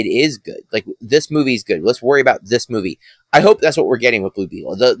DCEU, it is good. Like, this movie is good. Let's worry about this movie. I hope that's what we're getting with Blue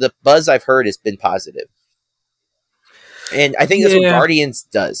Beetle. The buzz I've heard has been positive. And I think that's what Guardians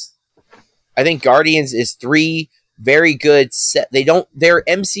does. I think Guardians is 3 very good they're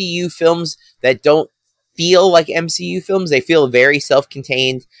MCU films that don't feel like MCU films. They feel very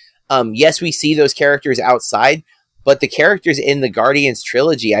self-contained. Yes, we see those characters outside, but the characters in the Guardians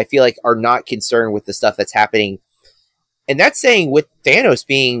trilogy, I feel like, are not concerned with the stuff that's happening. And that's saying, with Thanos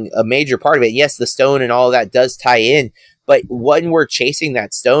being a major part of it, yes, the stone and all of that does tie in, but when we're chasing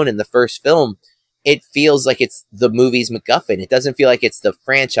that stone in the first film, it feels like it's the movie's MacGuffin. It doesn't feel like it's the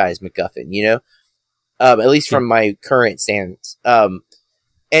franchise MacGuffin, at least from my current stance.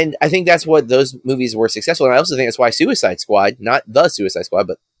 And I think that's what those movies were successful. And I also think that's why Suicide Squad, not the Suicide Squad,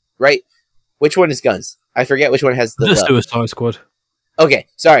 but right? Which one is Gunn's? I forget which one has the Suicide Squad. Okay,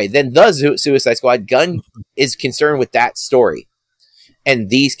 sorry. Then the Suicide Squad, Gunn is concerned with that story and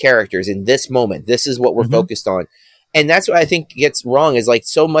these characters in this moment. This is what we're focused on. And that's what I think gets wrong, is like,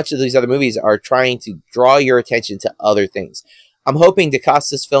 so much of these other movies are trying to draw your attention to other things. I'm hoping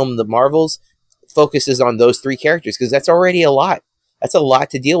DaCosta's film, The Marvels, focuses on those 3 characters, because that's already a lot. That's a lot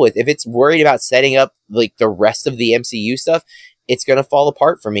to deal with. If it's worried about setting up like the rest of the MCU stuff, it's going to fall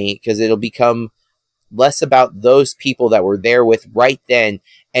apart for me, because it'll become less about those people that we're there with right then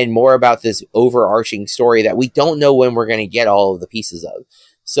and more about this overarching story that we don't know when we're going to get all of the pieces of.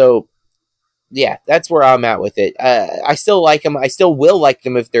 So yeah, that's where I'm at with it. I still like them. I still will like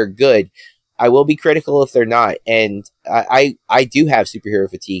them if they're good. I will be critical if they're not. And I do have superhero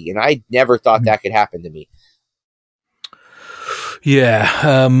fatigue, and I never thought that could happen to me. Yeah.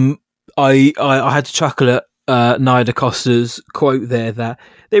 I had to chuckle at Nia DaCosta's quote there, that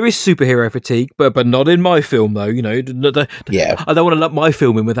there is superhero fatigue, but not in my film, though. I don't want to lump my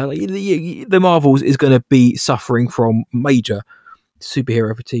film in with that. Like, the Marvels is going to be suffering from major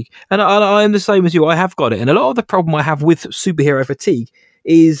superhero fatigue, and I'm the same as you. I have got it, and a lot of the problem I have with superhero fatigue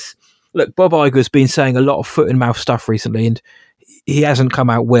is, look, Bob Iger's been saying a lot of foot and mouth stuff recently, and he hasn't come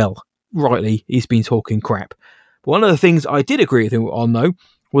out well. Rightly, he's been talking crap. But one of the things I did agree with him on, though,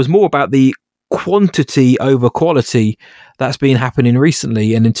 was more about the quantity over quality that's been happening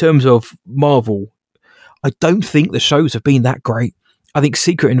recently. And in terms of Marvel, I don't think the shows have been that great. I think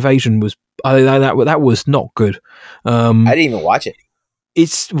Secret Invasion was that was not good. I didn't even watch it.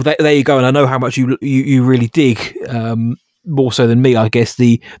 it's there you go, and I know how much you really dig, more so than me, I guess,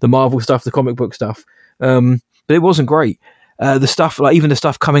 the Marvel stuff, the comic book stuff, but it wasn't great. The stuff, like even the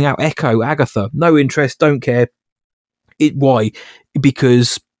stuff coming out, Echo, Agatha, no interest, don't care. Why?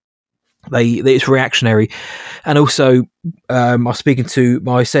 Because it's reactionary. And also, I was speaking to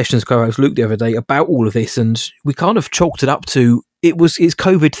my Sessions co-host Luke the other day about all of this, and we kind of chalked it up to it's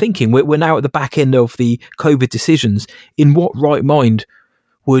COVID thinking. We're now at the back end of the COVID decisions. In what right mind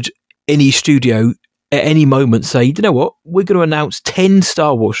would any studio at any moment say, you know what, we're going to announce 10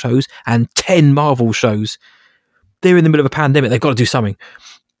 Star Wars shows and 10 Marvel shows? They're in the middle of a pandemic. They've got to do something.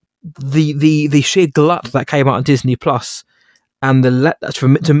 The sheer glut that came out on Disney Plus, and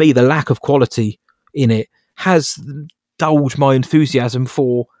to me, the lack of quality in it has dulled my enthusiasm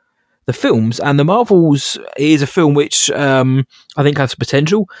for the films. And the Marvels is a film which I think has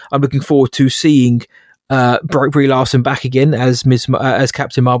potential. I'm looking forward to seeing Brie Larson back again as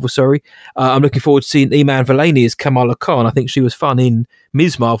Captain Marvel. Sorry, I'm looking forward to seeing Iman Vellani as Kamala Khan. I think she was fun in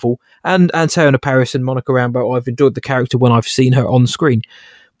Ms. Marvel, and Teyonah Parris and Monica Rambeau. I've enjoyed the character when I've seen her on screen,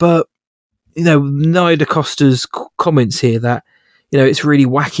 but Nia DaCosta's comments here that it's really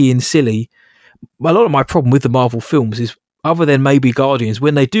wacky and silly. A lot of my problem with the Marvel films is, other than maybe Guardians,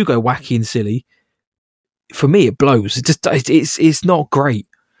 when they do go wacky and silly, for me it blows. It's not great.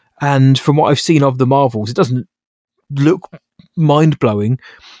 And from what I've seen of the Marvels, it doesn't look mind-blowing.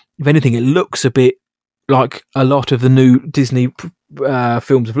 If anything, it looks a bit like a lot of the new Disney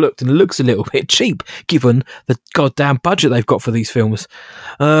films have looked, and it looks a little bit cheap given the goddamn budget they've got for these films.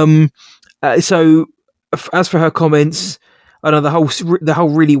 So, as for her comments, I know the whole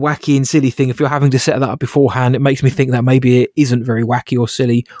really wacky and silly thing. If you're having to set that up beforehand, it makes me think that maybe it isn't very wacky or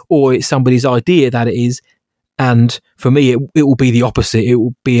silly, or it's somebody's idea that it is. And for me, it will be the opposite. It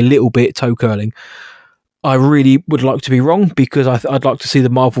will be a little bit toe curling. I really would like to be wrong, because I'd like to see the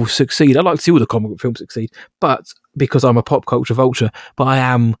Marvel succeed. I'd like to see all the comic book films succeed, but because I'm a pop culture vulture, but I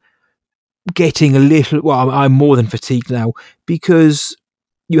am getting a little. Well, I'm more than fatigued now, because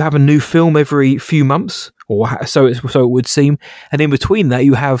you have a new film every few months, or so it would seem, and in between that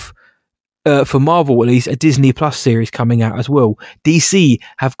you have, for Marvel at least, a Disney Plus series coming out as well. DC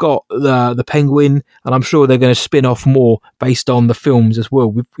have got the Penguin, and I'm sure they're going to spin off more based on the films as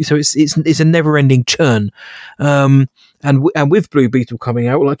well. So it's a never ending churn, and with Blue Beetle coming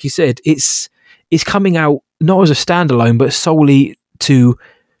out, like you said, it's coming out not as a standalone, but solely to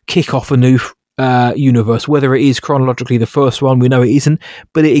kick off a new universe. Whether it is chronologically the first one, we know it isn't,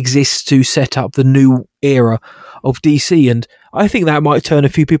 but it exists to set up the new era of DC, and I think that might turn a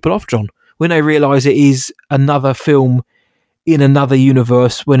few people off, John, when they realise it is another film in another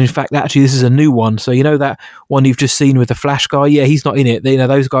universe, when in fact actually this is a new one. So that one you've just seen with the Flash guy, yeah, he's not in it.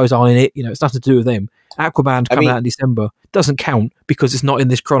 Those guys aren't in it. It's nothing to do with them. Aquaman coming out in December doesn't count because it's not in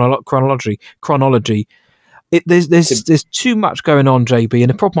this chronology. There's too much going on, JB, and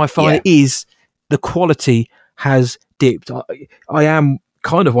the problem I find is the quality has dipped. I am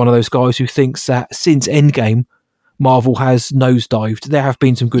kind of one of those guys who thinks that since Endgame, Marvel has nosedived. There have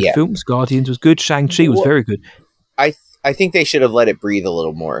been some good films. Guardians was good. Shang-Chi was very good. I think they should have let it breathe a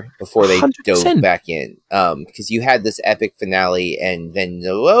little more before they 100%. Dove back in. Because you had this epic finale, and then,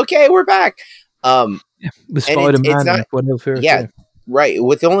 okay, we're back. With Spider-Man. Right.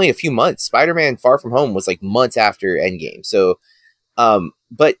 With only a few months. Spider-Man Far From Home was like months after Endgame. So,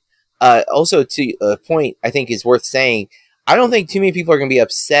 but also to a point I think is worth saying, I don't think too many people are going to be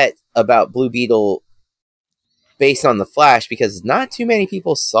upset about Blue Beetle based on The Flash, because not too many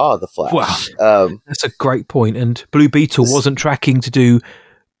people saw The Flash. Wow. That's a great point. And Blue Beetle wasn't tracking to do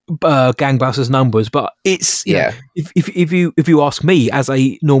gangbusters numbers, but it's if you ask me as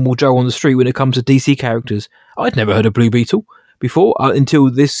a normal Joe on the street, when it comes to DC characters, I'd never heard of Blue Beetle before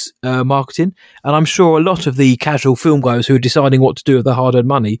until this marketing, and I'm sure a lot of the casual film goers who are deciding what to do with their hard-earned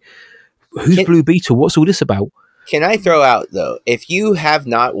money, who's Blue Beetle? What's all this about? Can I throw out, though, if you have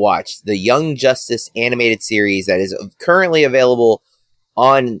not watched the Young Justice animated series that is currently available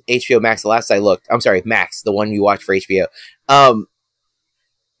on HBO Max, the last I looked, I'm sorry, Max, the one you watch for HBO,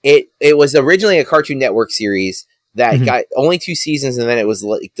 it was originally a Cartoon Network series that got only 2 seasons, and then it was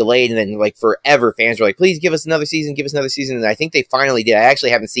delayed, and then forever fans were like, please give us another season, and I think they finally did. I actually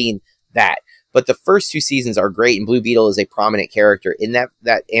haven't seen that, but the first 2 seasons are great, and Blue Beetle is a prominent character in that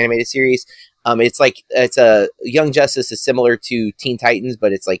animated series. It's a Young Justice is similar to Teen Titans,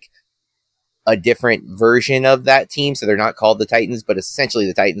 but it's like a different version of that team. So they're not called the Titans, but essentially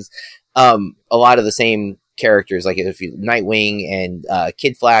the Titans. A lot of the same characters, like Nightwing and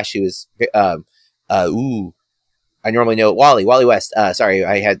Kid Flash, who is I normally know Wally West. Sorry,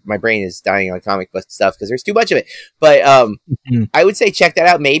 my brain is dying on comic book stuff because there's too much of it. But I would say check that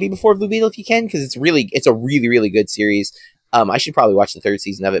out maybe before Blue Beetle if you can, because it's a really, really good series. I should probably watch the 3rd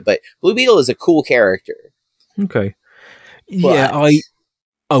season of it, but Blue Beetle is a cool character. Okay.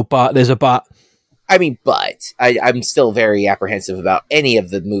 But there's a but. I mean, but I'm still very apprehensive about any of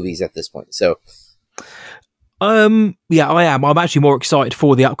the movies at this point. So, I am. I'm actually more excited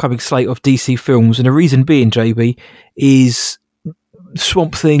for the upcoming slate of DC films, and the reason being, JB, is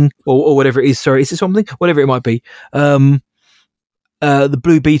Swamp Thing or whatever it is. Sorry, is it Swamp Thing? Whatever it might be. The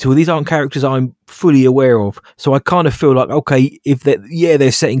Blue Beetle. These aren't characters I'm fully aware of, so I kind of feel like, okay, if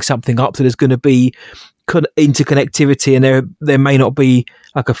they're setting something up, so there's going to be interconnectivity, and there may not be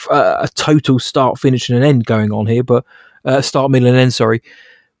like a total start, finish, and an end going on here, but start, middle, and end. Sorry.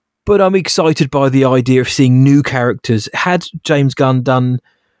 But I'm excited by the idea of seeing new characters. Had James Gunn done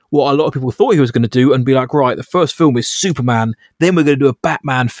what a lot of people thought he was going to do and be like, right, the first film is Superman, then we're going to do a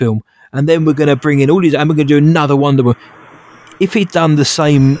Batman film, and then we're going to bring in all these, and we're going to do another Wonder Woman. If he'd done the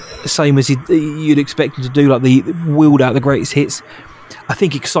same as you'd expect him to do, like the wheeled out the greatest hits, I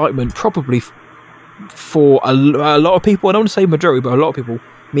think excitement probably for a lot of people, I don't want to say majority, but a lot of people,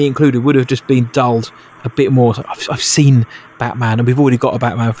 me included, would have just been dulled a bit more. I've seen Batman, and we've already got a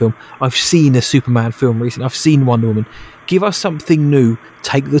Batman film. I've seen a Superman film recently. I've seen Wonder Woman. Give us something new.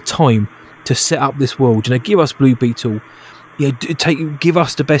 Take the time to set up this world. Give us Blue Beetle. Give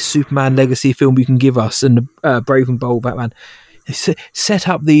us the best Superman legacy film you can give us, and Brave and Bold Batman. Set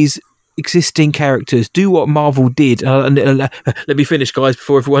up these existing characters. Do what Marvel did. Let me finish, guys,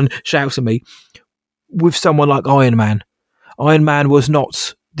 before everyone shouts at me. With someone like Iron Man. Iron Man was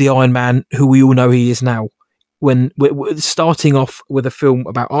not the Iron Man who we all know he is now. When starting off with a film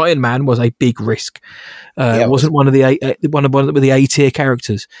about Iron Man was a big risk. It wasn't one of the A tier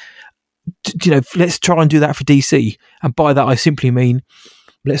characters. Let's try and do that for DC. And by that, I simply mean,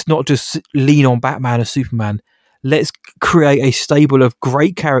 let's not just lean on Batman and Superman. Let's create a stable of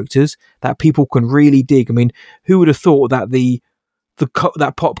great characters that people can really dig. I mean, who would have thought that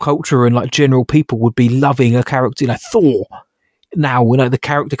that pop culture and like general people would be loving a character like Thor? Now the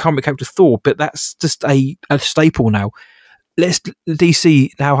comic character Thor, but that's just a staple now. Let's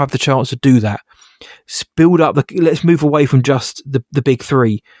DC now have the chance to do that. Build up let's move away from just the big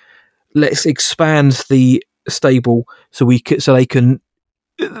three. Let's expand the stable so they can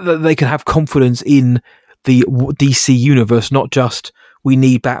have confidence in the DC universe, not just we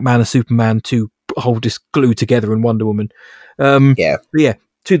need Batman and Superman to hold this glue together in Wonder Woman.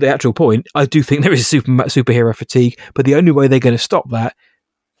 To the actual point, I do think there is superhero fatigue, but the only way they're going to stop that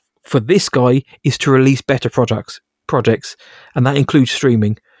for this guy is to release better projects, and that includes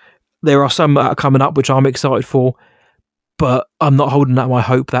streaming. There are some that are coming up which I'm excited for, but I'm not holding out my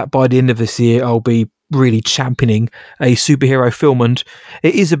hope that by the end of this year I'll be really championing a superhero film, and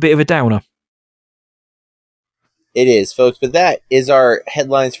it is a bit of a downer. It is, folks, but that is our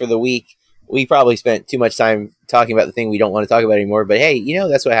headlines for the week. We probably spent too much time talking about the thing we don't want to talk about anymore, but hey,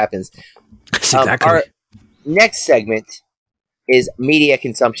 that's what happens. Exactly. Our next segment is media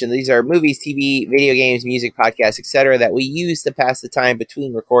consumption. These are movies, TV, video games, music, podcasts, etc. that we use to pass the time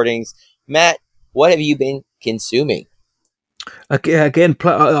between recordings. Matt, what have you been consuming? Again,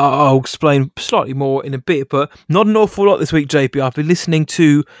 I'll explain slightly more in a bit, but not an awful lot this week, JP. I've been listening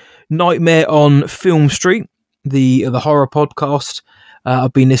to Nightmare on Film Street, the horror podcast.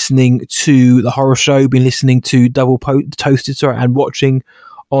 I've been listening to The Horror Show, been listening to Double Toasted, and watching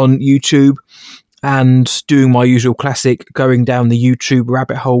on YouTube, and doing my usual classic, going down the YouTube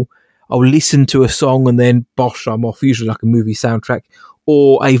rabbit hole. I'll listen to a song and then, bosh, I'm off, usually like a movie soundtrack,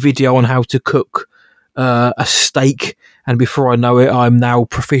 or a video on how to cook a steak, and before I know it, I'm now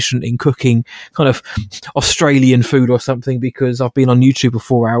proficient in cooking kind of Australian food or something, because I've been on YouTube for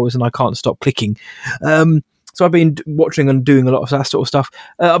 4 hours and I can't stop clicking. So I've been watching and doing a lot of that sort of stuff.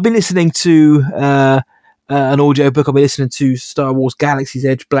 I've been listening to an audiobook. I've been listening to Star Wars Galaxy's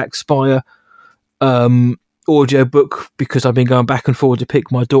Edge Black Spire audiobook, because I've been going back and forward to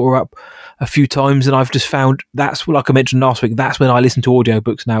pick my daughter up a few times, and I've just found that's, like I mentioned last week, that's when I listen to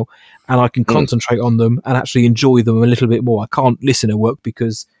audiobooks now, and I can concentrate on them and actually enjoy them a little bit more. I can't listen at work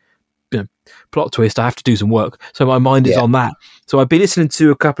because, plot twist, I have to do some work, so my mind is on that. So I've been listening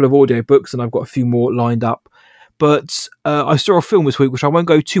to a couple of audiobooks, and I've got a few more lined up. But I saw a film this week, which I won't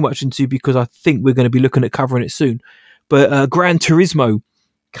go too much into because I think we're going to be looking at covering it soon. But Gran Turismo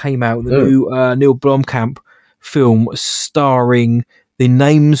came out, the new Neil Blomkamp film, starring the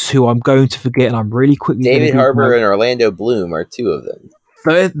names who I'm going to forget, and I'm really quickly... David Harbour and Orlando Bloom are two of them.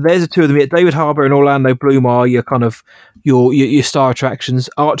 There's the two of them. David Harbour and Orlando Bloom are your kind of your star attractions.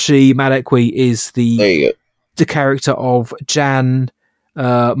 Archie Madekwe is the... There you go. the character of Jan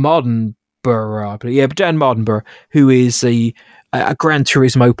Mardenborough, I believe. Yeah, Jan Mardenborough, who is a Gran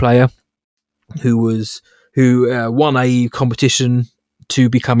Turismo player who won a competition to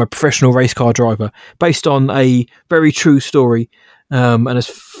become a professional race car driver based on a very true story. And as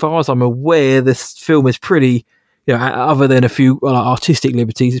far as I'm aware, this film is pretty, other than a few artistic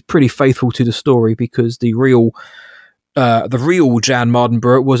liberties, it's pretty faithful to the story, because the real Jan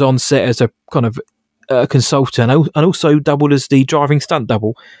Mardenborough was on set as a kind of consultant and also doubled as the driving stunt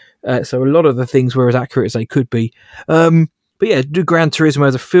double. So a lot of the things were as accurate as they could be. But yeah, Gran Turismo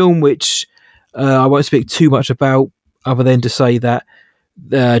is a film which I won't speak too much about, other than to say that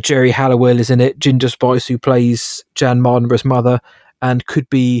Jerry Halliwell is in it, Ginger Spice, who plays Jan Mardenborough's mother, and could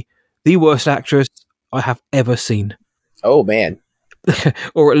be the worst actress I have ever seen. Oh, man.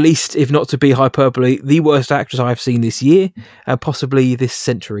 Or at least, if not to be hyperbole, the worst actress I've seen this year, and possibly this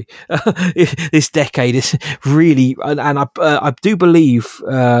century. This decade is really... And I do believe...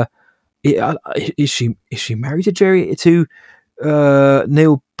 is she married to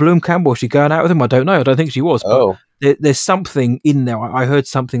Neil Blomkamp? Was she going out with him? I don't know. I don't think she was. Oh. But there's something in there. I heard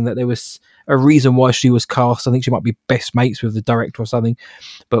something that there was a reason why she was cast. I think she might be best mates with the director or something.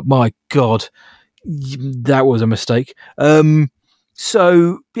 But my God, that was a mistake.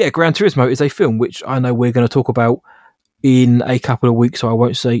 So, yeah, Gran Turismo is a film which I know we're going to talk about in a couple of weeks, so I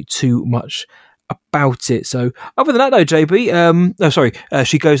won't say too much about it. So, other than that, though, JB,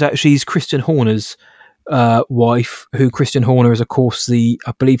 she goes out. She's Christian Horner's wife, who Christian Horner is, of course, I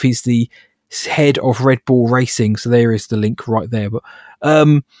believe he's the head of Red Bull Racing. So there is the link right there. But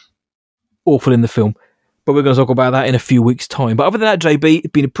awful in the film. But we're going to talk about that in a few weeks' time. But other than that, JB,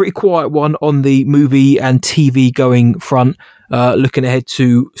 it's been a pretty quiet one on the movie and TV going front. Looking ahead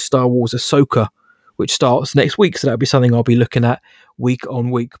to Star Wars Ahsoka, which starts next week. So that'll be something I'll be looking at week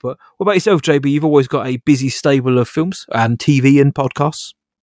on week. But what about yourself, JB? You've always got a busy stable of films and TV and podcasts.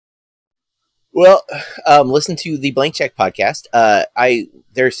 Well, listen to the Blank Check podcast.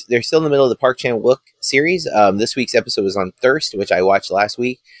 They're still in the middle of the Park Chan-wook series. This week's episode was on Thirst, which I watched last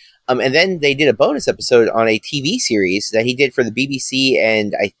week. And then they did a bonus episode on a TV series that he did for the BBC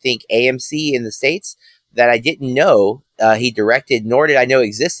and I think AMC in the States that I didn't know he directed, nor did I know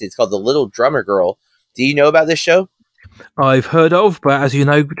existed. It's called The Little Drummer Girl. Do you know about this show? I've heard of, but as you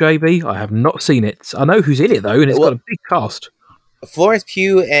know, JB, I have not seen it. I know who's in it, though, and it's got a big cast. Florence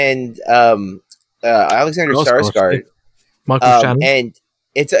Pugh and Alexander Skarsgård. Michael Shannon.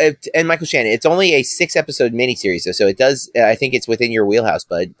 And Michael Shannon. It's only a 6-episode miniseries, so it does. I think it's within your wheelhouse,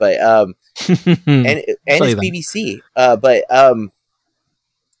 bud. But and it's BBC.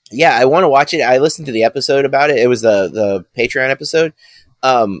 Yeah, I want to watch it. I listened to the episode about it. It was the Patreon episode,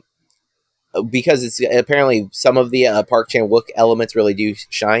 because it's apparently some of the Park Chan-wook elements really do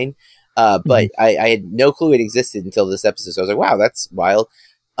shine. But I had no clue it existed until this episode. So I was like, wow, that's wild.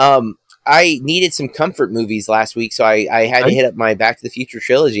 I needed some comfort movies last week, so I had to hit up my Back to the Future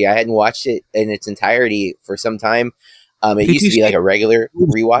trilogy. I hadn't watched it in its entirety for some time. It used to be like a regular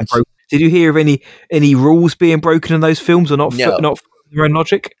rewatch. Did you hear of any rules being broken in those films, or not? No. Not their own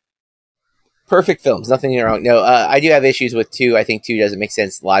logic? Perfect films, nothing wrong. No, I do have issues with 2. I think 2 doesn't make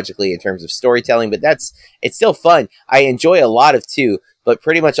sense logically in terms of storytelling, but it's still fun. I enjoy a lot of 2. But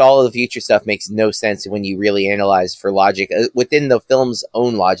pretty much all of the future stuff makes no sense when you really analyze for logic within the film's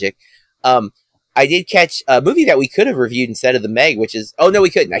own logic. I did catch a movie that we could have reviewed instead of The Meg, which is... Oh, no, we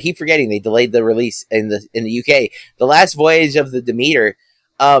couldn't. I keep forgetting they delayed the release in the UK. The Last Voyage of the Demeter.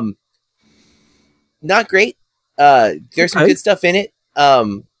 Not great. There's some good stuff in it.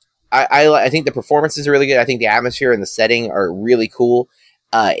 I think the performances are really good. I think the atmosphere and the setting are really cool.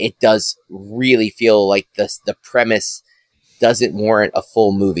 It does really feel like the premise doesn't warrant a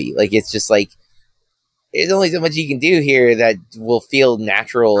full movie. Like, it's just like, there's only so much you can do here that will feel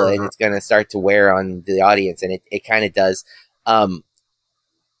natural, and it's going to start to wear on the audience, and it kind of does.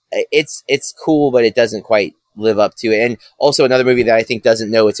 It's cool, but it doesn't quite live up to it. And also another movie that I think doesn't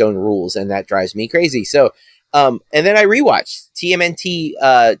know its own rules, and that drives me crazy. So, and then I rewatched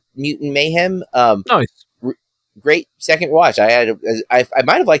TMNT Mutant Mayhem. Nice. Great second watch. I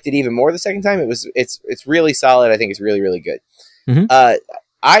might have liked it even more the second time. It's really solid. I think it's really, really good. Mm-hmm.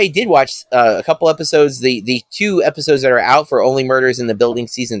 I did watch a couple episodes, the 2 episodes that are out for Only Murders in the Building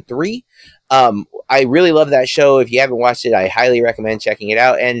Season 3. I really love that show. If you haven't watched it, I highly recommend checking it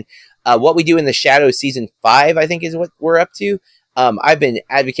out. And What We Do in the Shadows Season 5, I think, is what we're up to. I've been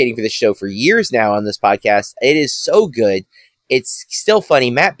advocating for this show for years now on this podcast. It is so good. It's still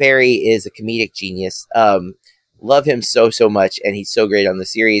funny. Matt Berry is a comedic genius. Love him so much, and he's so great on the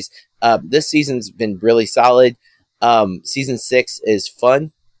series. This season's been really solid. Season 6 is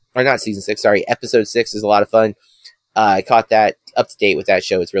fun. or not season 6, sorry, episode 6 is a lot of fun. I caught that up to date with that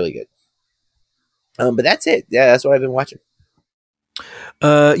show. It's really good. But that's it. Yeah, that's what I've been watching.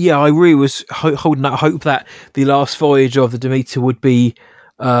 I really was holding out hope that the last voyage of the Demeter would be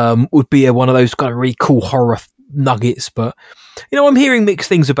one of those kind of really cool horror nuggets. But I'm hearing mixed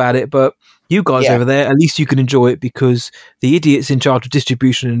things about it. But you guys over there, at least you can enjoy it, because the idiots in charge of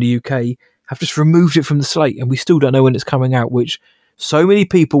distribution in the UK have just removed it from the slate, and we still don't know when it's coming out. Which so many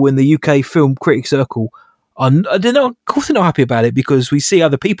people in the UK film critic circle of course they're not happy about it, because we see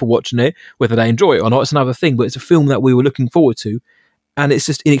other people watching it. Whether they enjoy it or not, it's another thing. But it's a film that we were looking forward to, and it's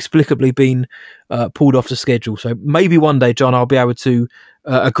just inexplicably been pulled off the schedule. So maybe one day, John, I'll be able to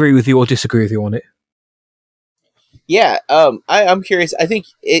agree with you or disagree with you on it. Yeah, I'm curious. I think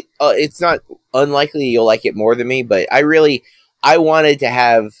it's not unlikely you'll like it more than me, but I wanted to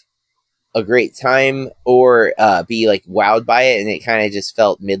have a great time or be like wowed by it, and it kind of just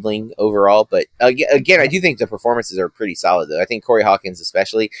felt middling overall. But again, I do think the performances are pretty solid, though. I think Corey Hawkins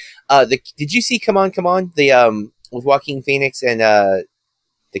especially. Did you see Come On, Come On? The with Joaquin Phoenix and the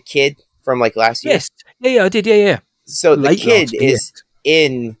kid from like last year? Yes, yeah, I did, yeah. So the kid is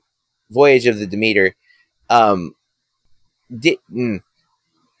in Voyage of the Demeter. Child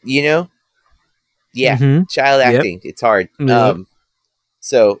acting, it's hard.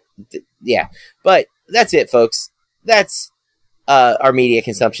 But that's it, folks. That's our media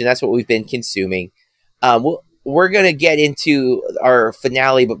consumption. That's what we've been consuming. We're going to get into our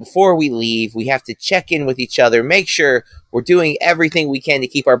finale, but before we leave, we have to check in with each other, make sure we're doing everything we can to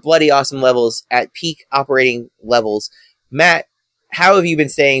keep our bloody awesome levels at peak operating levels. Matt, how have you been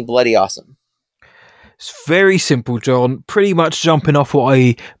staying bloody awesome? It's very simple, John. Pretty much jumping off what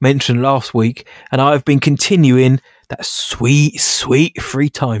I mentioned last week, and I've been continuing that sweet, sweet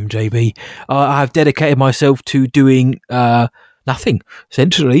free time, JB. I have dedicated myself to doing nothing,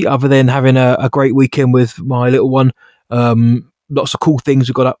 essentially, other than having a great weekend with my little one. Lots of cool things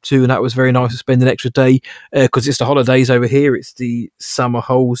we got up to, and that was very nice to spend an extra day, because it's the holidays over here. It's the summer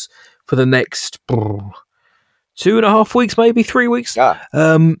holes for the next 2.5 weeks, maybe 3 weeks.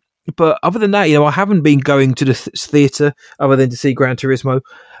 But other than that, I haven't been going to the theatre other than to see Gran Turismo.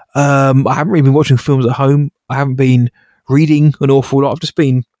 I haven't really been watching films at home. I haven't been reading an awful lot. I've just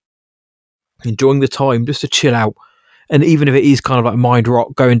been enjoying the time just to chill out. And even if it is kind of like mind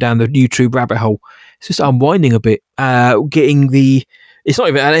rock, going down the YouTube rabbit hole, it's just unwinding a bit. It's not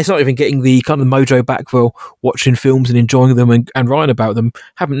even getting the kind of mojo back for watching films and enjoying them and writing about them.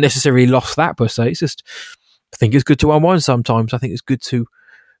 Haven't necessarily lost that per se. It's just, I think it's good to unwind sometimes. I think it's good to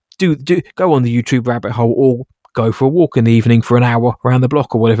go on the YouTube rabbit hole, or go for a walk in the evening for an hour around the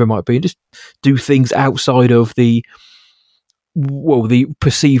block or whatever it might be, and just do things outside of the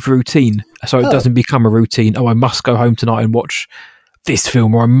perceived routine, so it doesn't become a routine. I must go home tonight and watch this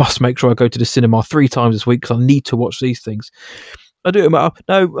film, or I must make sure I go to the cinema 3 times this week because I need to watch these things. I don't want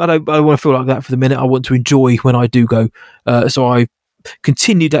to feel like that for the minute. I want to enjoy when I do go. So I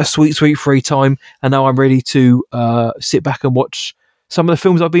continued that sweet free time, and now I'm ready to sit back and watch some of the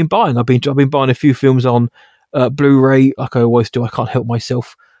films I've been buying. I've been buying a few films on Blu-ray, like I always do. I can't help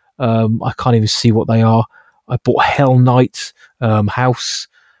myself. I can't even see what they are. I bought Hell Night, House.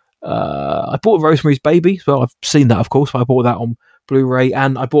 I bought Rosemary's Baby. Well, I've seen that, of course. But I bought that on Blu-ray,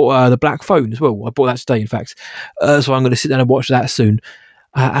 and I bought The Black Phone as well. I bought that today, in fact. So I'm going to sit down and watch that soon,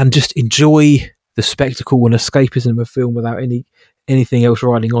 and just enjoy the spectacle and escapism of a film without anything else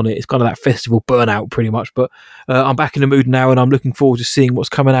riding on it. It's kind of that festival burnout, pretty much. But I'm back in the mood now, and I'm looking forward to seeing what's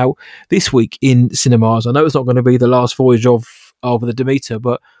coming out this week in cinemas. I know it's not going to be the last voyage of the Demeter,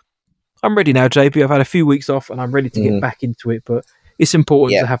 but I'm ready now, JP. I've had a few weeks off, and I'm ready to get back into it. But it's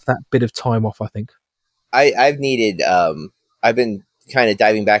important to have that bit of time off, I think. I've been kind of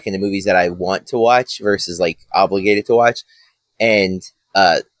diving back into movies that I want to watch versus like obligated to watch, and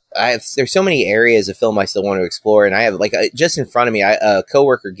there's so many areas of film I still want to explore, and I have just in front of me, a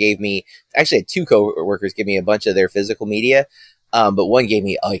coworker gave me, actually I had 2 coworkers give me a bunch of their physical media, but one gave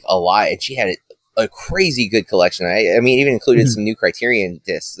me like a lot, and she had a crazy good collection. I mean, even included some new Criterion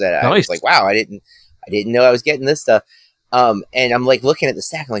discs that I was like, wow, I didn't know I was getting this stuff. And I'm like looking at the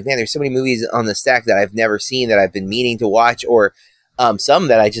stack, I'm like, man, there's so many movies on the stack that I've never seen that I've been meaning to watch, or some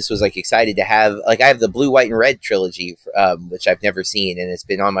that I just was like excited to have. Like I have the Blue, White, and Red trilogy, which I've never seen, and it's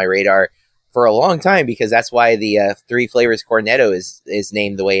been on my radar for a long time because that's why the 3 Flavors Cornetto is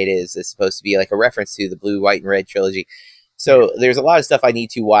named the way it is. It's supposed to be like a reference to the Blue, White, and Red trilogy. So there's a lot of stuff I need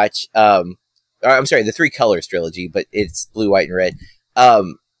to watch. I'm sorry, the 3 Colors trilogy, but it's Blue, White, and Red.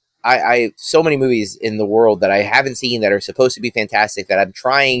 I so many movies in the world that I haven't seen that are supposed to be fantastic that I'm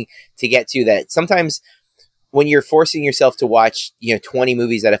trying to get to, that sometimes when you're forcing yourself to watch, 20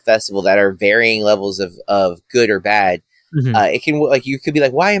 movies at a festival that are varying levels of good or bad, it can, like, you could be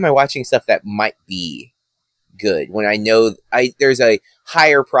like, why am I watching stuff that might be good when I know there's a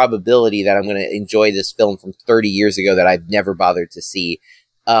higher probability that I'm going to enjoy this film from 30 years ago that I've never bothered to see,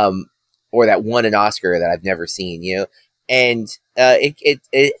 or that won an Oscar that I've never seen, and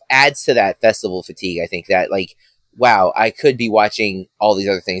it adds to that festival fatigue. I think that, like, wow, I could be watching all these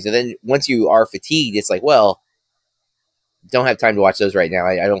other things, and then once you are fatigued, it's like, well, don't have time to watch those right now.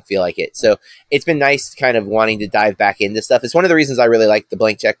 I don't feel like it. So it's been nice kind of wanting to dive back into stuff. It's one of the reasons I really like the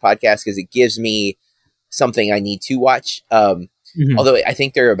Blank Check podcast, because it gives me something I need to watch. Although I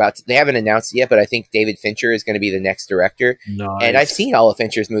think they haven't announced it yet, but I think David Fincher is going to be the next director. Nice. And I've seen all of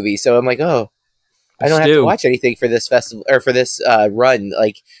Fincher's movies, so I'm like, oh, I don't have to watch anything for this festival or for this run.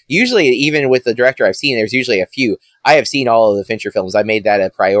 Like, usually, even with the director I've seen, there's usually a few. I have seen all of the Fincher films. I made that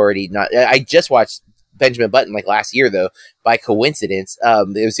a priority. I just watched Benjamin Button like last year, though, by coincidence.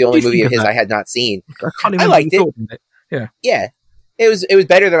 It was the only movie of his I had not seen. I liked it. Yeah. It was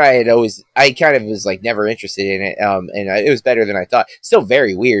better than I had always. I kind of was like never interested in it, and it was better than I thought. Still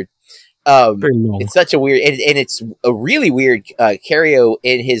very weird. Very long. It's such a weird, and it's a really weird cameo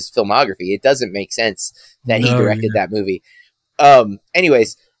in his filmography. It doesn't make sense that he directed that movie.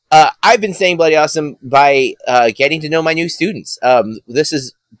 Anyways, I've been saying Bloody Awesome by getting to know my new students. This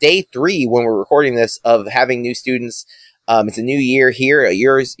is day 3 when we're recording this of having new students. It's a new year here.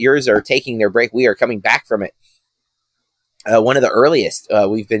 Yours are taking their break. We are coming back from it. One of the earliest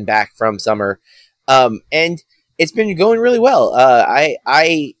we've been back from summer, and it's been going really well.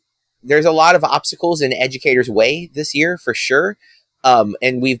 There's a lot of obstacles in educators' way this year, for sure.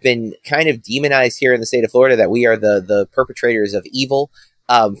 And we've been kind of demonized here in the state of Florida that we are the perpetrators of evil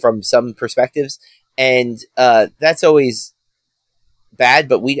from some perspectives. And that's always bad,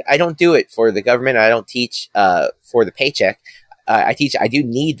 but I don't do it for the government. I don't teach for the paycheck. I do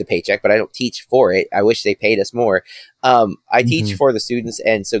need the paycheck, but I don't teach for it. I wish they paid us more. I teach for the students,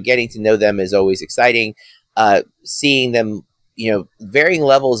 and so getting to know them is always exciting. Seeing them, varying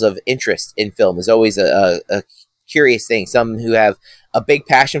levels of interest in film is always a curious thing. Some who have a big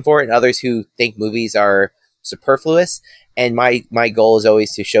passion for it, and others who think movies are superfluous. And my goal is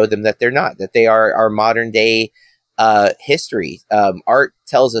always to show them that they're not, that they are our modern day history. Art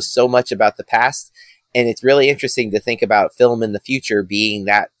tells us so much about the past, and it's really interesting to think about film in the future being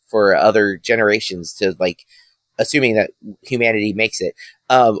that for other generations, to, like, assuming that humanity makes it,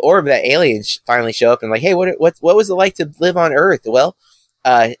 or that aliens finally show up and like, hey, what was it like to live on Earth? Well,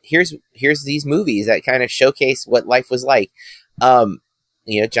 here's these movies that kind of showcase what life was like.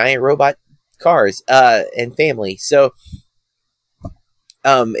 Giant robot cars and family. So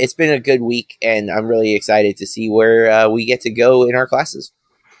it's been a good week, and I'm really excited to see where we get to go in our classes.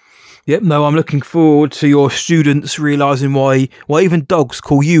 Yep, no, I'm looking forward to your students realising why even dogs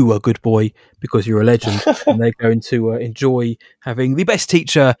call you a good boy, because you're a legend, and they're going to enjoy having the best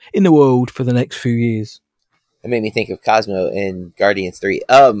teacher in the world for the next few years. It made me think of Cosmo in Guardians 3.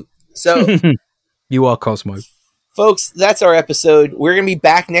 So you are Cosmo. Folks, that's our episode. We're going to be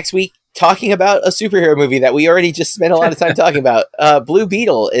back next week talking about a superhero movie that we already just spent a lot of time talking about. Blue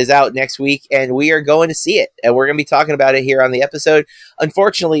Beetle is out next week, and we are going to see it, and we're going to be talking about it here on the episode.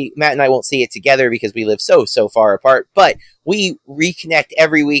 Unfortunately, Matt and I won't see it together because we live so far apart, but we reconnect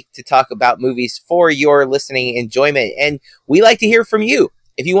every week to talk about movies for your listening enjoyment, and we like to hear from you.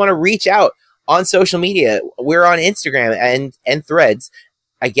 If you want to reach out on social media, we're on Instagram and Threads.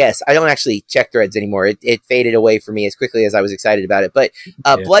 I guess I don't actually check Threads anymore. It faded away for me as quickly as I was excited about it. But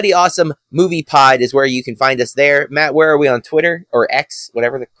Bloody Awesome Movie Pod is where you can find us there. Matt, where are we on Twitter or X,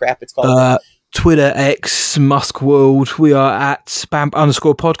 whatever the crap it's called? Twitter, X, Muskworld. We are at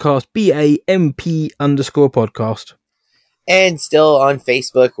BAMP_podcast, BAMP_podcast. And still on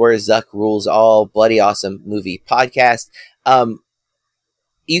Facebook, where Zuck rules all. Bloody Awesome Movie Podcast.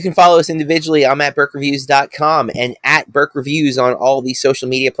 You can follow us individually. I'm at BurkeReviews.com and at BurkeReviews on all these social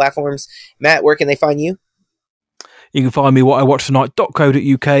media platforms. Matt, where can they find you? You can find me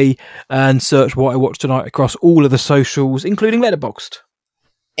whatIwatchtonight.co.uk and search What I Watched Tonight across all of the socials, including Letterboxd.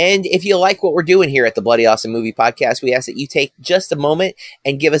 And if you like what we're doing here at the Bloody Awesome Movie Podcast, we ask that you take just a moment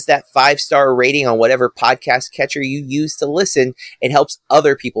and give us that 5-star rating on whatever podcast catcher you use to listen. It helps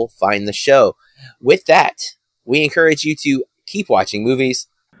other people find the show. With that, we encourage you to keep watching movies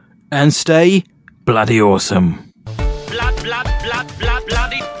and stay bloody awesome. Blood.